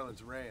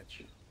McFarland's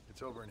ranch.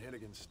 It's over in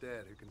Hennigan's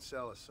stead who can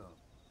sell us some.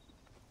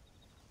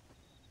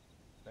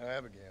 Now,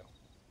 Abigail,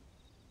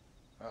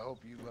 I hope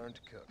you learn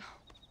to cook.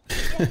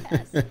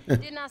 Yes.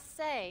 Didn't I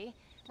say,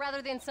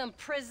 rather than some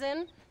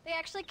prison, they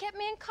actually kept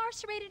me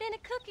incarcerated in a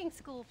cooking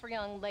school for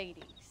young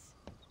ladies.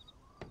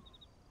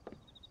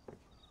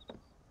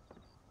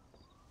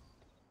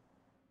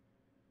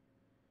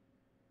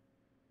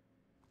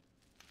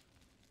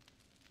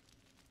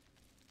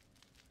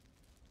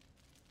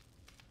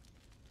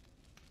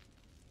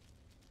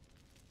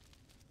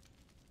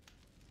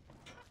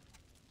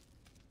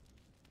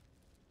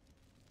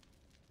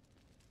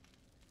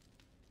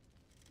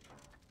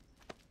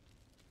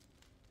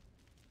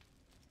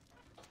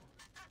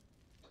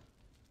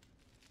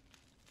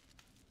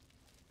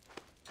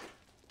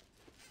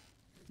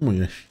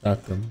 Mulher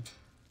chata, mano.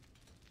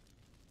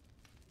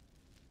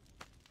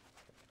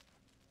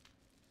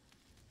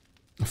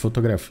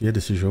 fotografia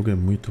desse jogo é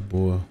muito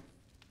boa.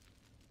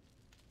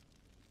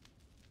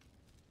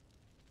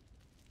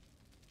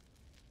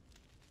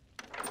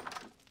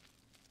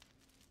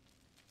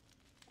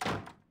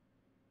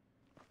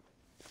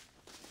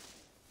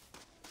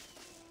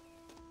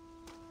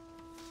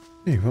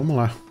 Bem, vamos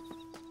lá.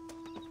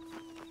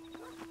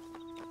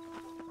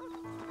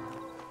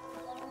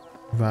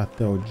 Vá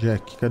até o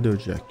Jack. Cadê o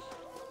Jack?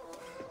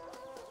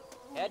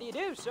 How do you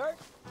do, sir?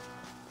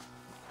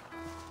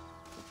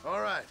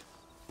 All right,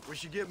 we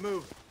should get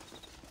moving.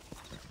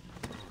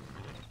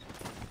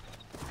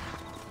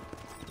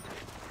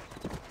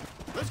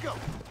 Let's go.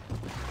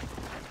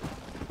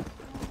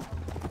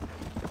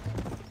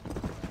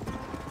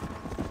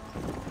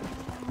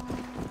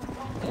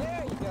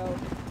 There you go.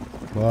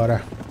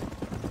 Bora.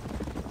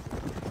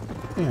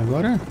 Bem,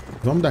 agora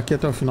vamos daqui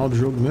até o final do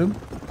jogo mesmo.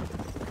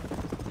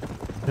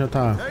 Já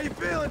tá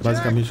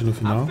basicamente no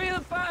final. I'm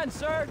feeling fine,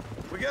 sir.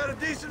 We got a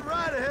decent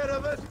ride ahead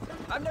of us.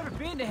 I've never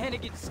been to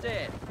Hennigan's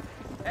Stead.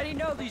 How do you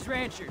know these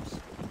ranchers?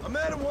 I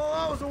met them while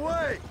I was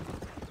away.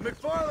 The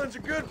McFarlands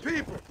are good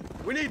people.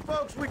 We need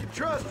folks we can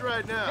trust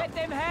right now. Met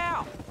them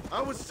how?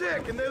 I was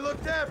sick and they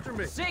looked after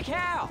me. Sick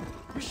how?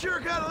 You sure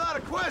got a lot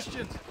of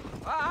questions.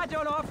 I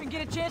don't often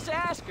get a chance to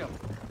ask them.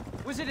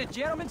 Was it a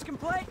gentleman's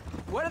complaint?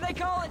 What do they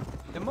call it?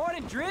 The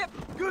morning drip?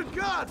 Good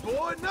God,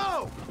 boy,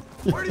 no!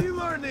 Where do you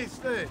learn these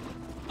things?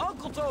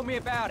 Uncle told me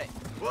about it.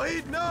 Well,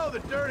 he'd know, the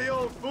dirty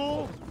old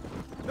fool.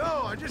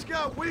 No, I just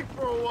got weak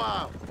for a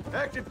while.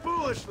 Acted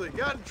foolishly,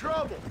 got in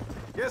trouble.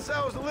 Guess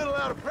I was a little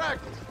out of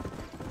practice.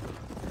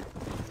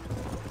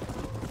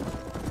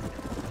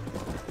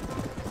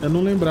 Eu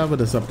não lembrava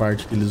dessa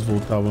parte que eles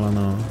voltavam lá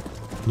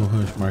no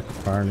Rancho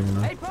McFarlane,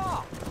 né? Hey,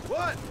 Paul!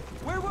 What?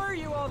 Where were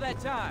you all that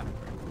time?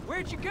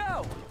 Where'd you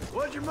go?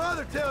 What'd your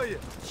mother tell you?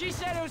 She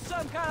said it was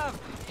some kind of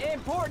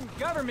important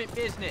government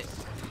business.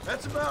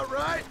 That's about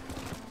right.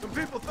 Some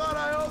people thought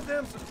I owed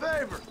them some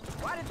favors.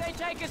 Why did they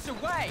take us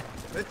away?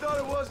 They thought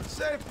it wasn't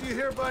safe for you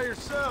here by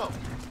yourself.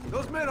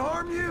 Those men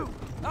harm you?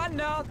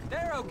 No,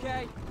 they're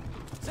okay.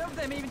 Some of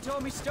them even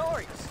told me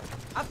stories.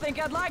 I think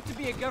I'd like to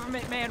be a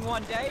government man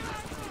one day.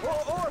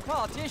 Or a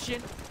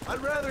politician. I'd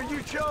rather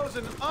you chose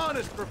an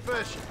honest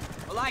profession.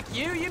 Like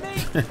you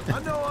mean? I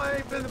know I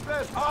ain't been the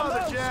best father,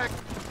 Almost. Jack.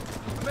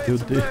 I made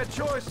some bad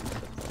choices.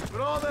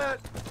 But all that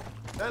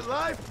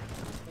life,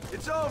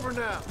 it's over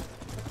now.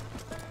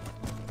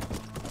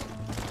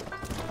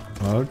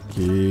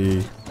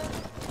 Ok.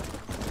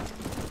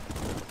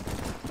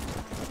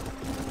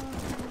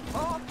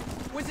 Oh,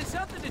 was it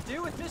something to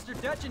do with Mr.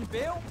 Dutch and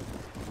Bill?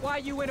 Why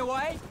you went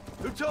away?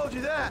 Who told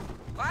you that?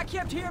 I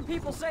kept hearing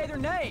people say their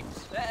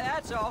names.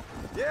 That's all.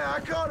 Yeah, I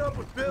caught up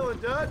with Bill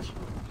and Dutch.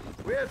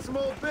 We had some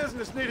old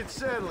business needed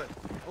settling.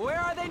 Where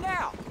are they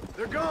now?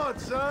 They're gone,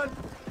 son.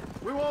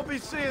 We won't be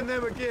seeing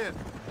them again.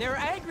 They were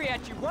angry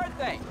at you, weren't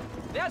they?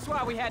 That's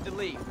why we had to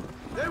leave.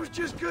 They was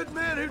just good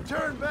men who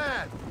turned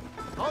bad.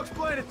 I'll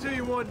explain it to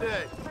you one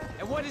day.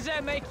 And what does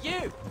that make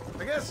you?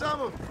 I guess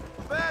I'm a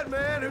bad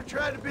man who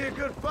tried to be a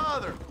good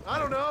father. I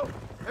don't know.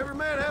 Every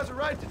man has a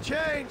right to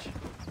change.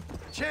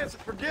 A chance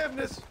at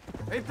forgiveness.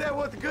 Ain't that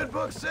what the good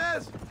book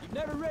says? You've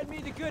never read me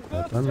the good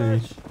book, Também.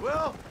 Serge?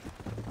 Well,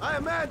 I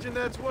imagine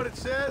that's what it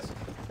says.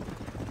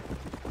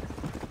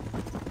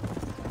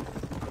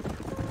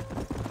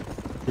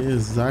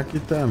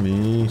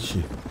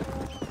 Exatamente.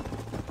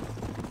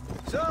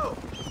 So,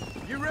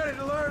 you ready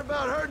to learn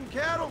about herding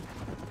cattle?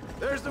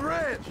 There's the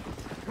ranch.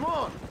 Come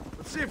on,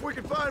 let's see if we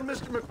can find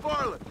Mr.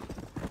 McFarlane.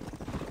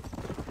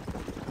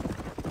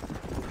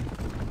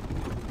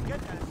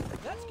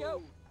 Let's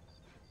go.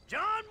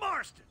 John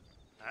Marston.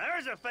 Now,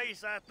 there's a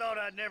face I thought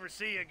I'd never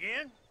see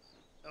again.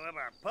 Some of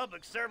our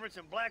public servants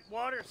in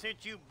Blackwater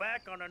sent you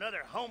back on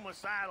another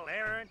homicidal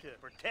errand to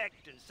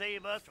protect and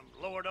save us from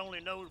Lord only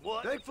knows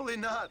what. Thankfully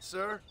not,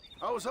 sir.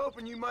 I was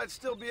hoping you might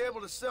still be able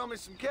to sell me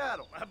some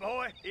cattle. My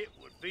boy, it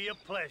would be a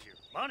pleasure.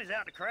 Bonnie's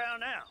out to corral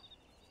now.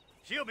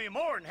 She'll be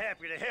more than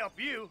happy to help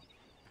you.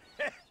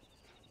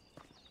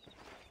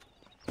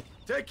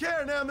 Take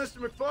care now, Mr.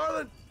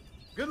 McFarlane.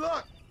 Good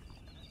luck.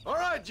 All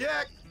right,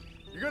 Jack.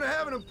 You're gonna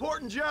have an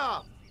important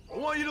job. I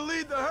want you to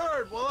lead the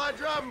herd while I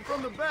drive them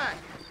from the back.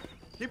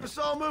 Keep us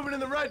all moving in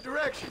the right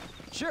direction.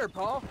 Sure,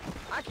 Paul.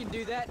 I can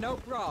do that, no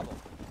problem.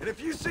 And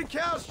if you see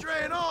cows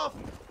straying off,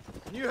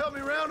 can you help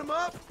me round them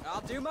up?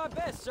 I'll do my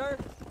best, sir.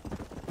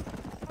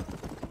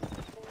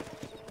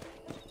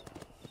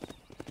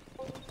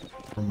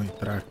 Vamos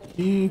entrar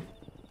aqui.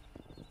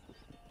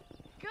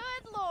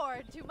 Good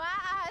Lord, do my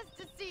eyes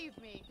deceive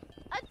me?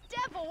 A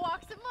devil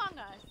walks among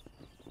us.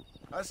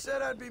 I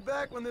said I'd be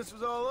back when this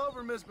was all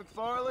over, Miss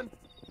McFarlane.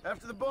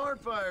 After the barn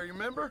fire, you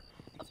remember?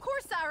 Of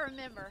course I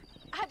remember.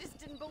 I just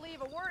didn't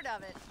believe a word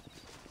of it.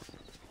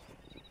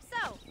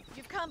 So,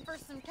 you've come for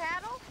some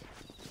cattle?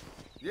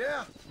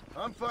 Yeah,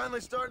 I'm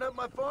finally starting up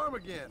my farm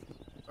again.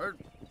 Or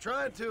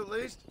trying to, at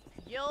least.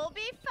 You'll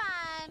be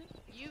fine.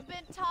 You've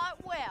been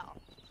taught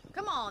well.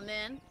 Come on,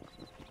 then.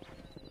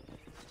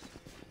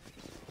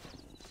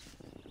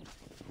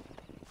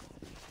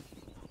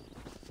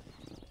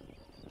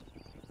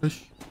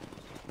 Oxi.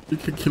 O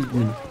que é aquilo,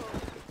 menino?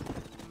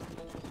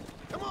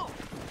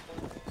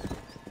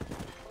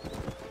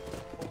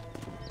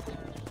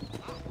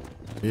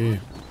 E...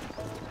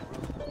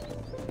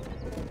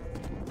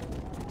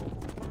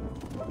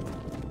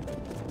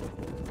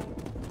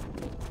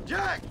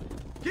 Jack,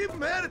 keep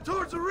him headed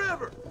towards the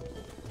river.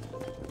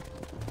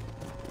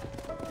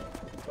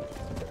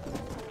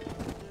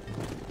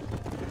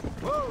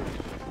 Whoa.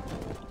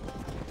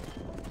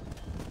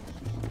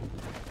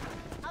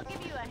 I'll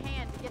give you a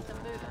hand to get them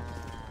moving.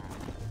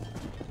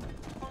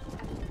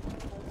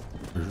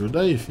 Ajuda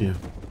aí, filha.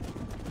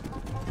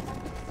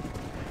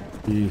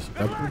 Isso,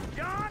 tá Good por... luck,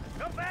 John.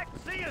 Come back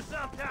and see us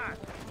sometime.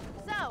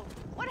 So,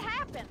 what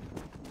happened?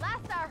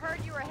 Last I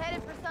heard you were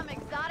headed for some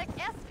exotic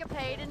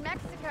escapade in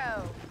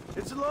Mexico.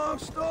 It's a long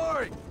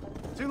story.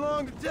 Too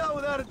long to tell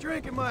without a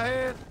drink in my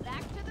hand.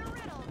 Back to the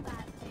riddles,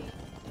 I see.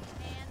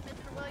 And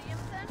Mr.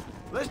 Williamson?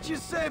 Let's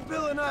just say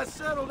Bill and I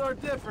settled our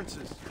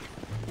differences.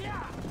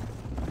 Yeah.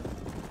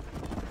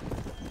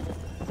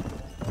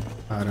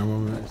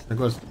 Caramba, esse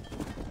negócio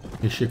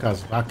de mexer com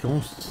as vacas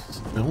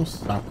é um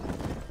saco.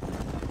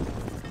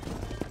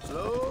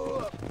 Slow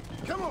up.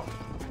 Come on.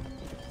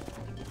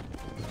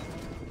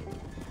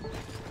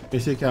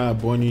 Pensei que a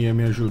Bonnie ia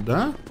me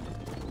ajudar.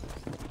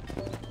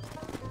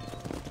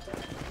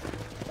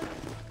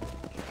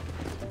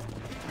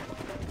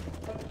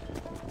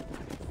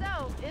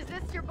 So, is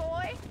this your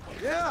boy?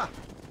 Yeah.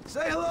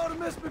 Say hello to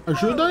Miss McFarland.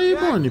 Ajuda aí,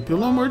 Jack. Bonnie,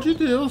 pelo amor de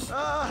Deus.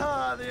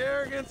 Ah, the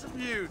arrogance of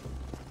youth.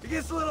 He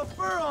gets a little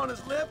fur on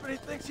his lip and he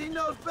thinks he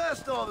knows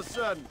best all of a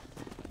sudden.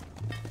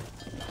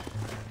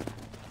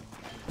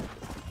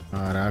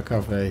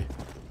 Caraca, velho.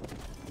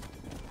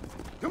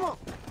 Come on.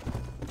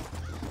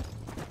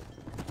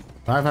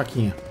 Vai,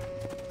 vaquinha.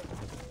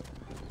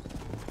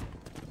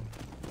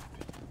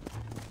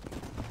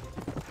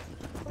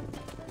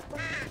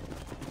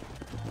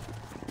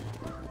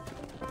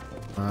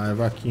 Vai,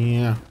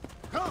 vaquinha.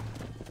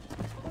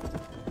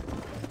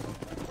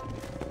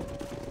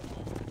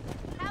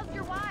 How's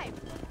your wife?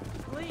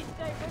 Please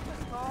stay with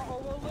us, Carl, or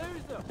we'll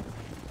lose them.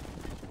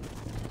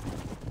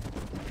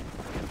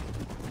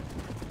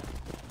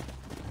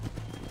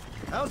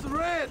 How's the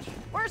ranch?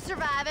 We're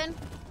surviving,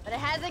 but it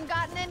hasn't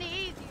gotten any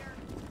easier.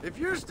 If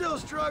you're still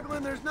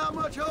struggling, there's not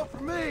much hope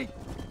for me.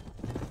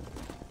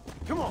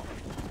 Come on.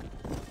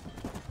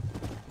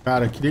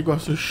 Cara, que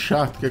negócio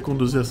chato que é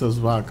conduzir essas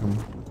vacas,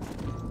 mano.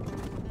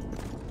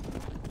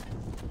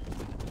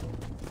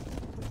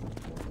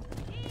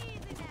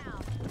 Easy now.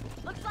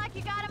 Looks like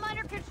you got him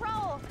under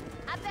control.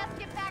 I'd best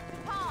get back to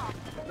Pa.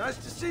 Nice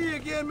to see you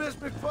again, Miss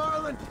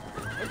McFarland.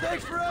 And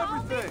thanks for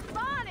everything. Oh,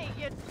 Bonnie,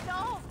 you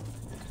don't.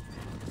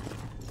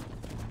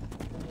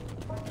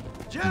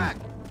 Jack,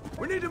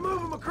 we need to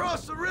move him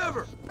across the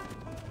river.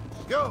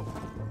 Go.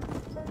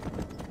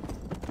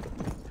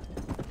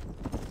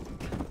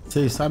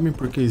 Vocês sabem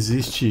por que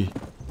existe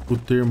o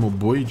termo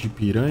boi de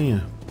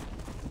piranha?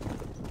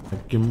 É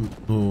porque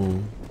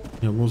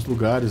em alguns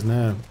lugares,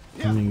 né?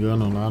 Se não me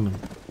engano, lá no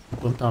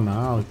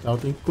Pantanal e tal,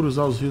 tem que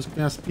cruzar os rios que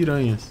tem as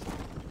piranhas.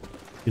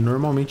 E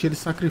normalmente eles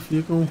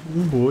sacrificam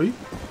um boi,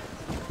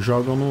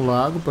 jogam no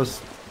lago,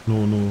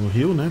 no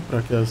rio, né?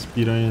 Para que as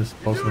piranhas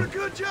possam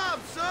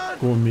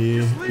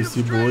comer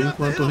esse boi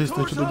enquanto o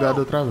restante do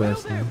gado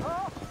atravessa, né?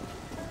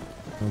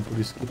 Então por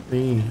isso que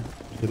tem,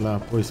 sei lá,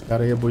 pô, esse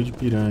cara aí é boi de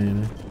piranha,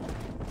 né?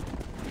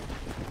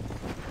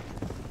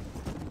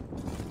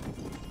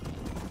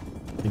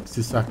 Tem que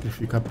se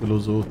sacrificar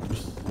pelos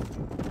outros.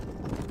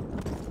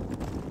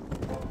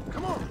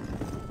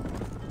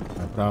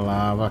 Vai pra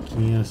lá,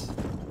 vaquinhas.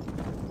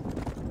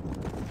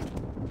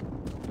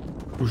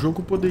 O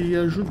jogo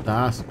poderia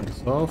ajudar,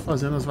 só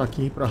fazendo as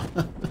vaquinhas ir pra lá.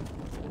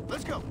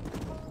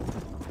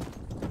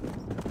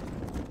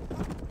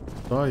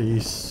 Só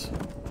isso.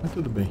 Mas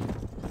tudo bem.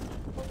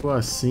 Ficou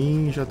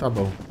assim, já tá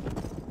bom.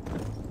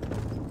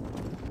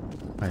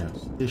 Aí, ó,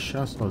 se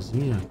deixar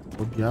sozinha,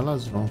 bobear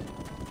elas vão.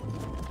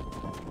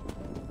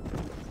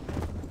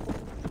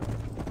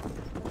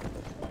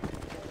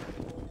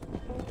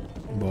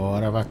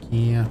 Bora,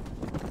 vaquinha.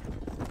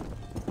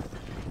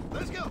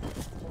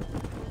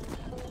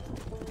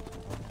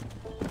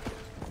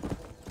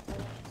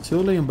 Se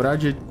eu lembrar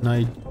de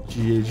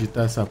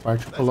editar essa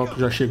parte, eu coloco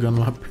já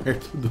chegando lá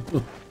perto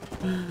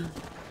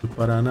do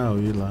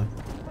Paranauí lá.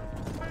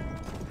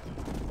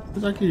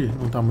 Apesar que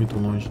não tá muito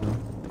longe, não.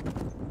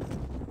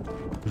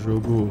 O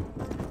jogo...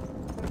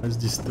 As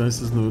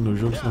distâncias no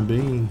jogo são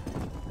bem...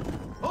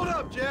 Hold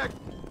up, Jack.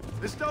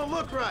 This don't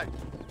look right.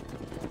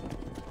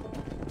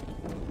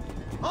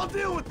 I'll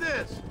deal with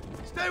this.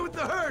 Stay with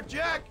the herd,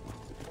 Jack.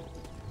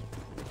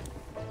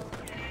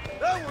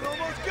 That one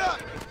almost got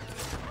me.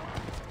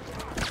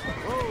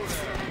 Whoa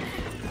there.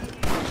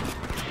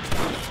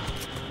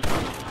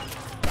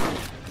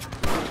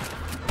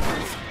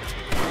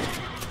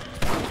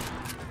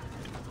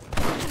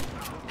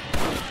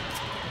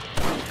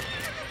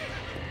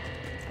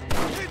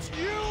 It's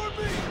you or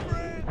me,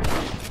 friend.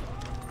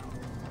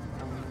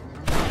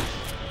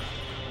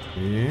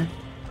 E...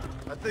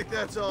 I think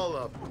that's all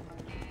of them.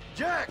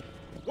 Jack,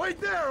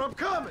 wait there, I'm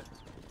coming.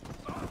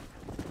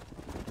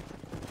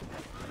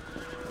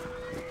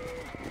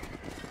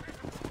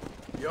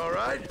 You all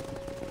right?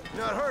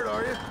 You're not hurt,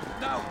 are you?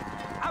 No.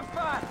 I'm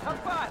fine. I'm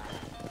fine.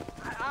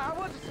 I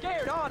wasn't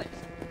scared, honest.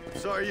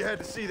 Sorry you had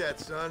to see that,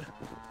 son.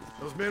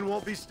 Those men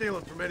won't be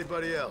stealing from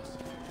anybody else.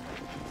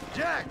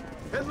 Jack,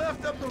 head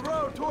left up the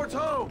road towards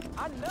home.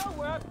 I know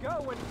where I'm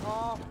going,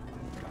 Paul.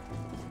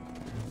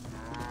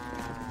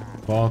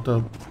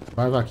 Volta.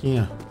 Vai,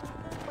 vaquinha.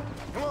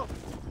 Come on.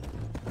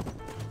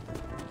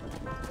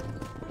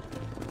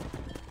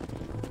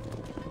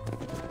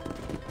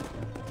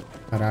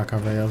 Caraca,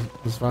 velho.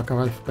 As vacas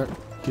vão ficar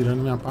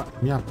tirando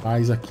minha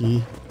paz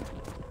aqui.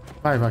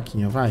 Vai,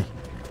 vaquinha, vai.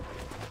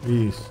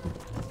 Isso.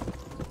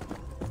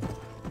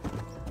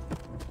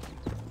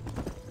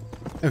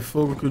 É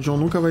fogo que o John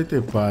nunca vai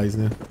ter paz,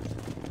 né?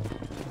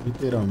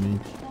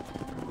 Literalmente.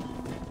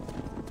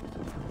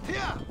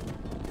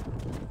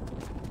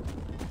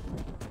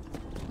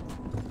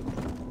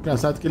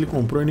 Engraçado que ele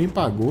comprou e nem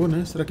pagou,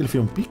 né? Será que ele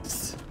fez um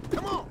Pix?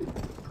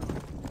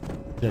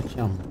 Já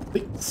tinha um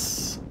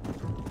Pix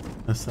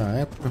nessa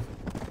época.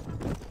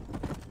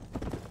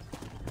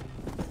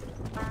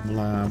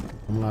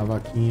 Vamos lá,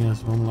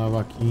 vaquinhas. Vamos lá,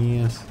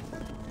 vaquinhas.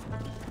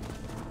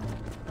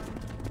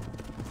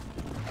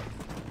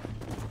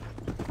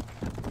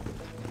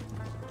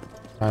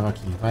 Vai,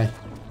 vaquinha, vai.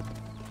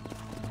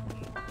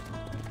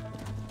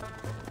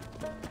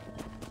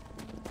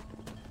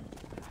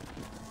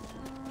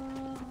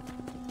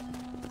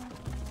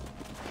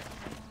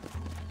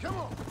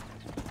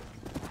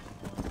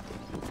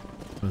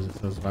 Fazer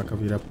essas vacas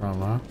virar pra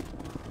lá.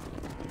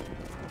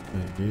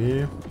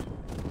 Aí.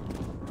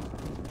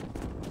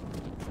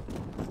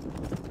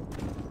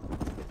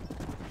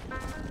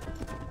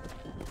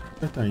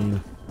 Tá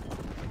indo.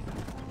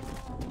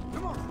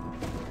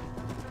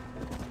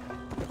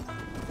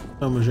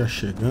 Estamos já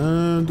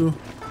chegando.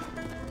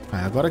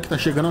 Ah, agora que tá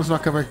chegando, as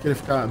vacas vão querer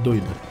ficar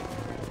doida.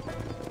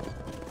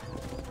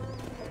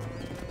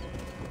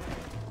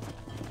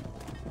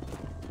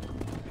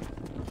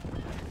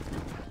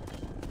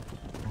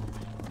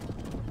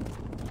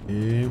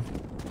 E...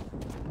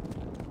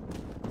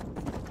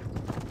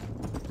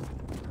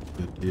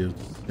 Meu Deus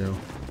do céu.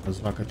 As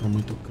vacas estão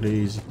muito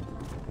crazy.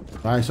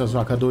 Vai, suas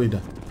vacas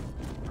doidas.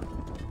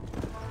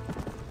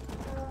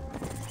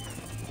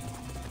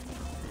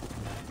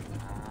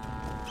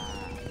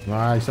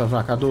 Vai, sua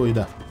vaca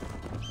doida.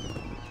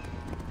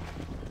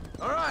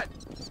 All right.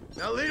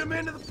 Now lead them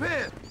into the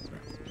pen.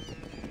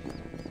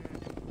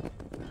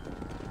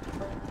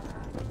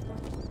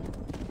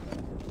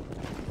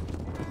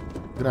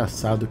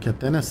 Engraçado que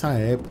até nessa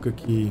época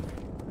que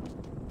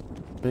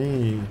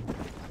bem,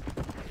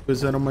 as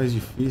coisas eram mais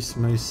difíceis,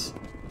 mas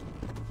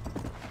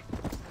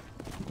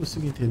não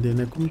consigo entender,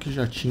 né? Como que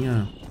já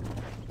tinha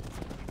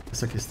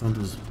essa questão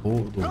do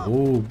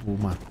roubo,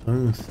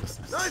 matança,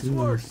 Nice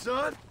work, assassinos.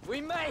 son.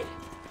 We made it.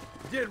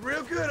 You did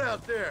real good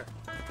out there.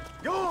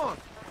 Go on.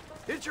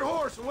 Hit your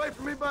horse and wait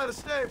for me by the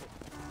stable.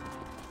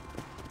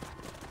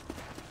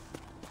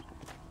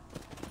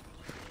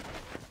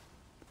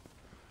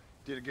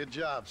 Did a good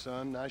job,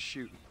 son. Nice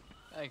shooting.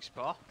 Thanks,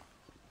 Paul.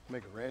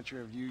 Make a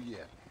rancher of you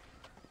yet.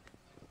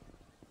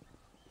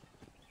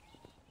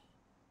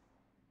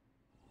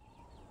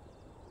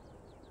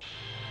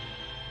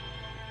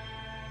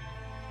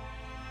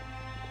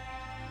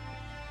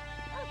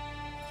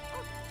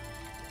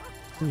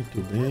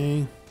 Muito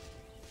bem.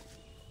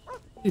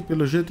 E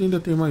pelo jeito ainda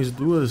tem mais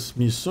 2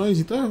 missões,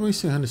 então eu vou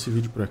encerrando esse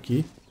vídeo por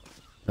aqui.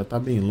 Já tá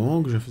bem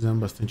longo, já fizemos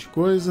bastante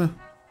coisa.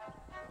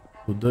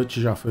 O Dutch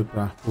já foi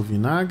para o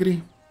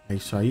vinagre. É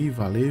isso aí,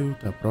 valeu,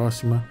 até a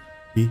próxima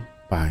e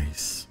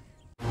paz.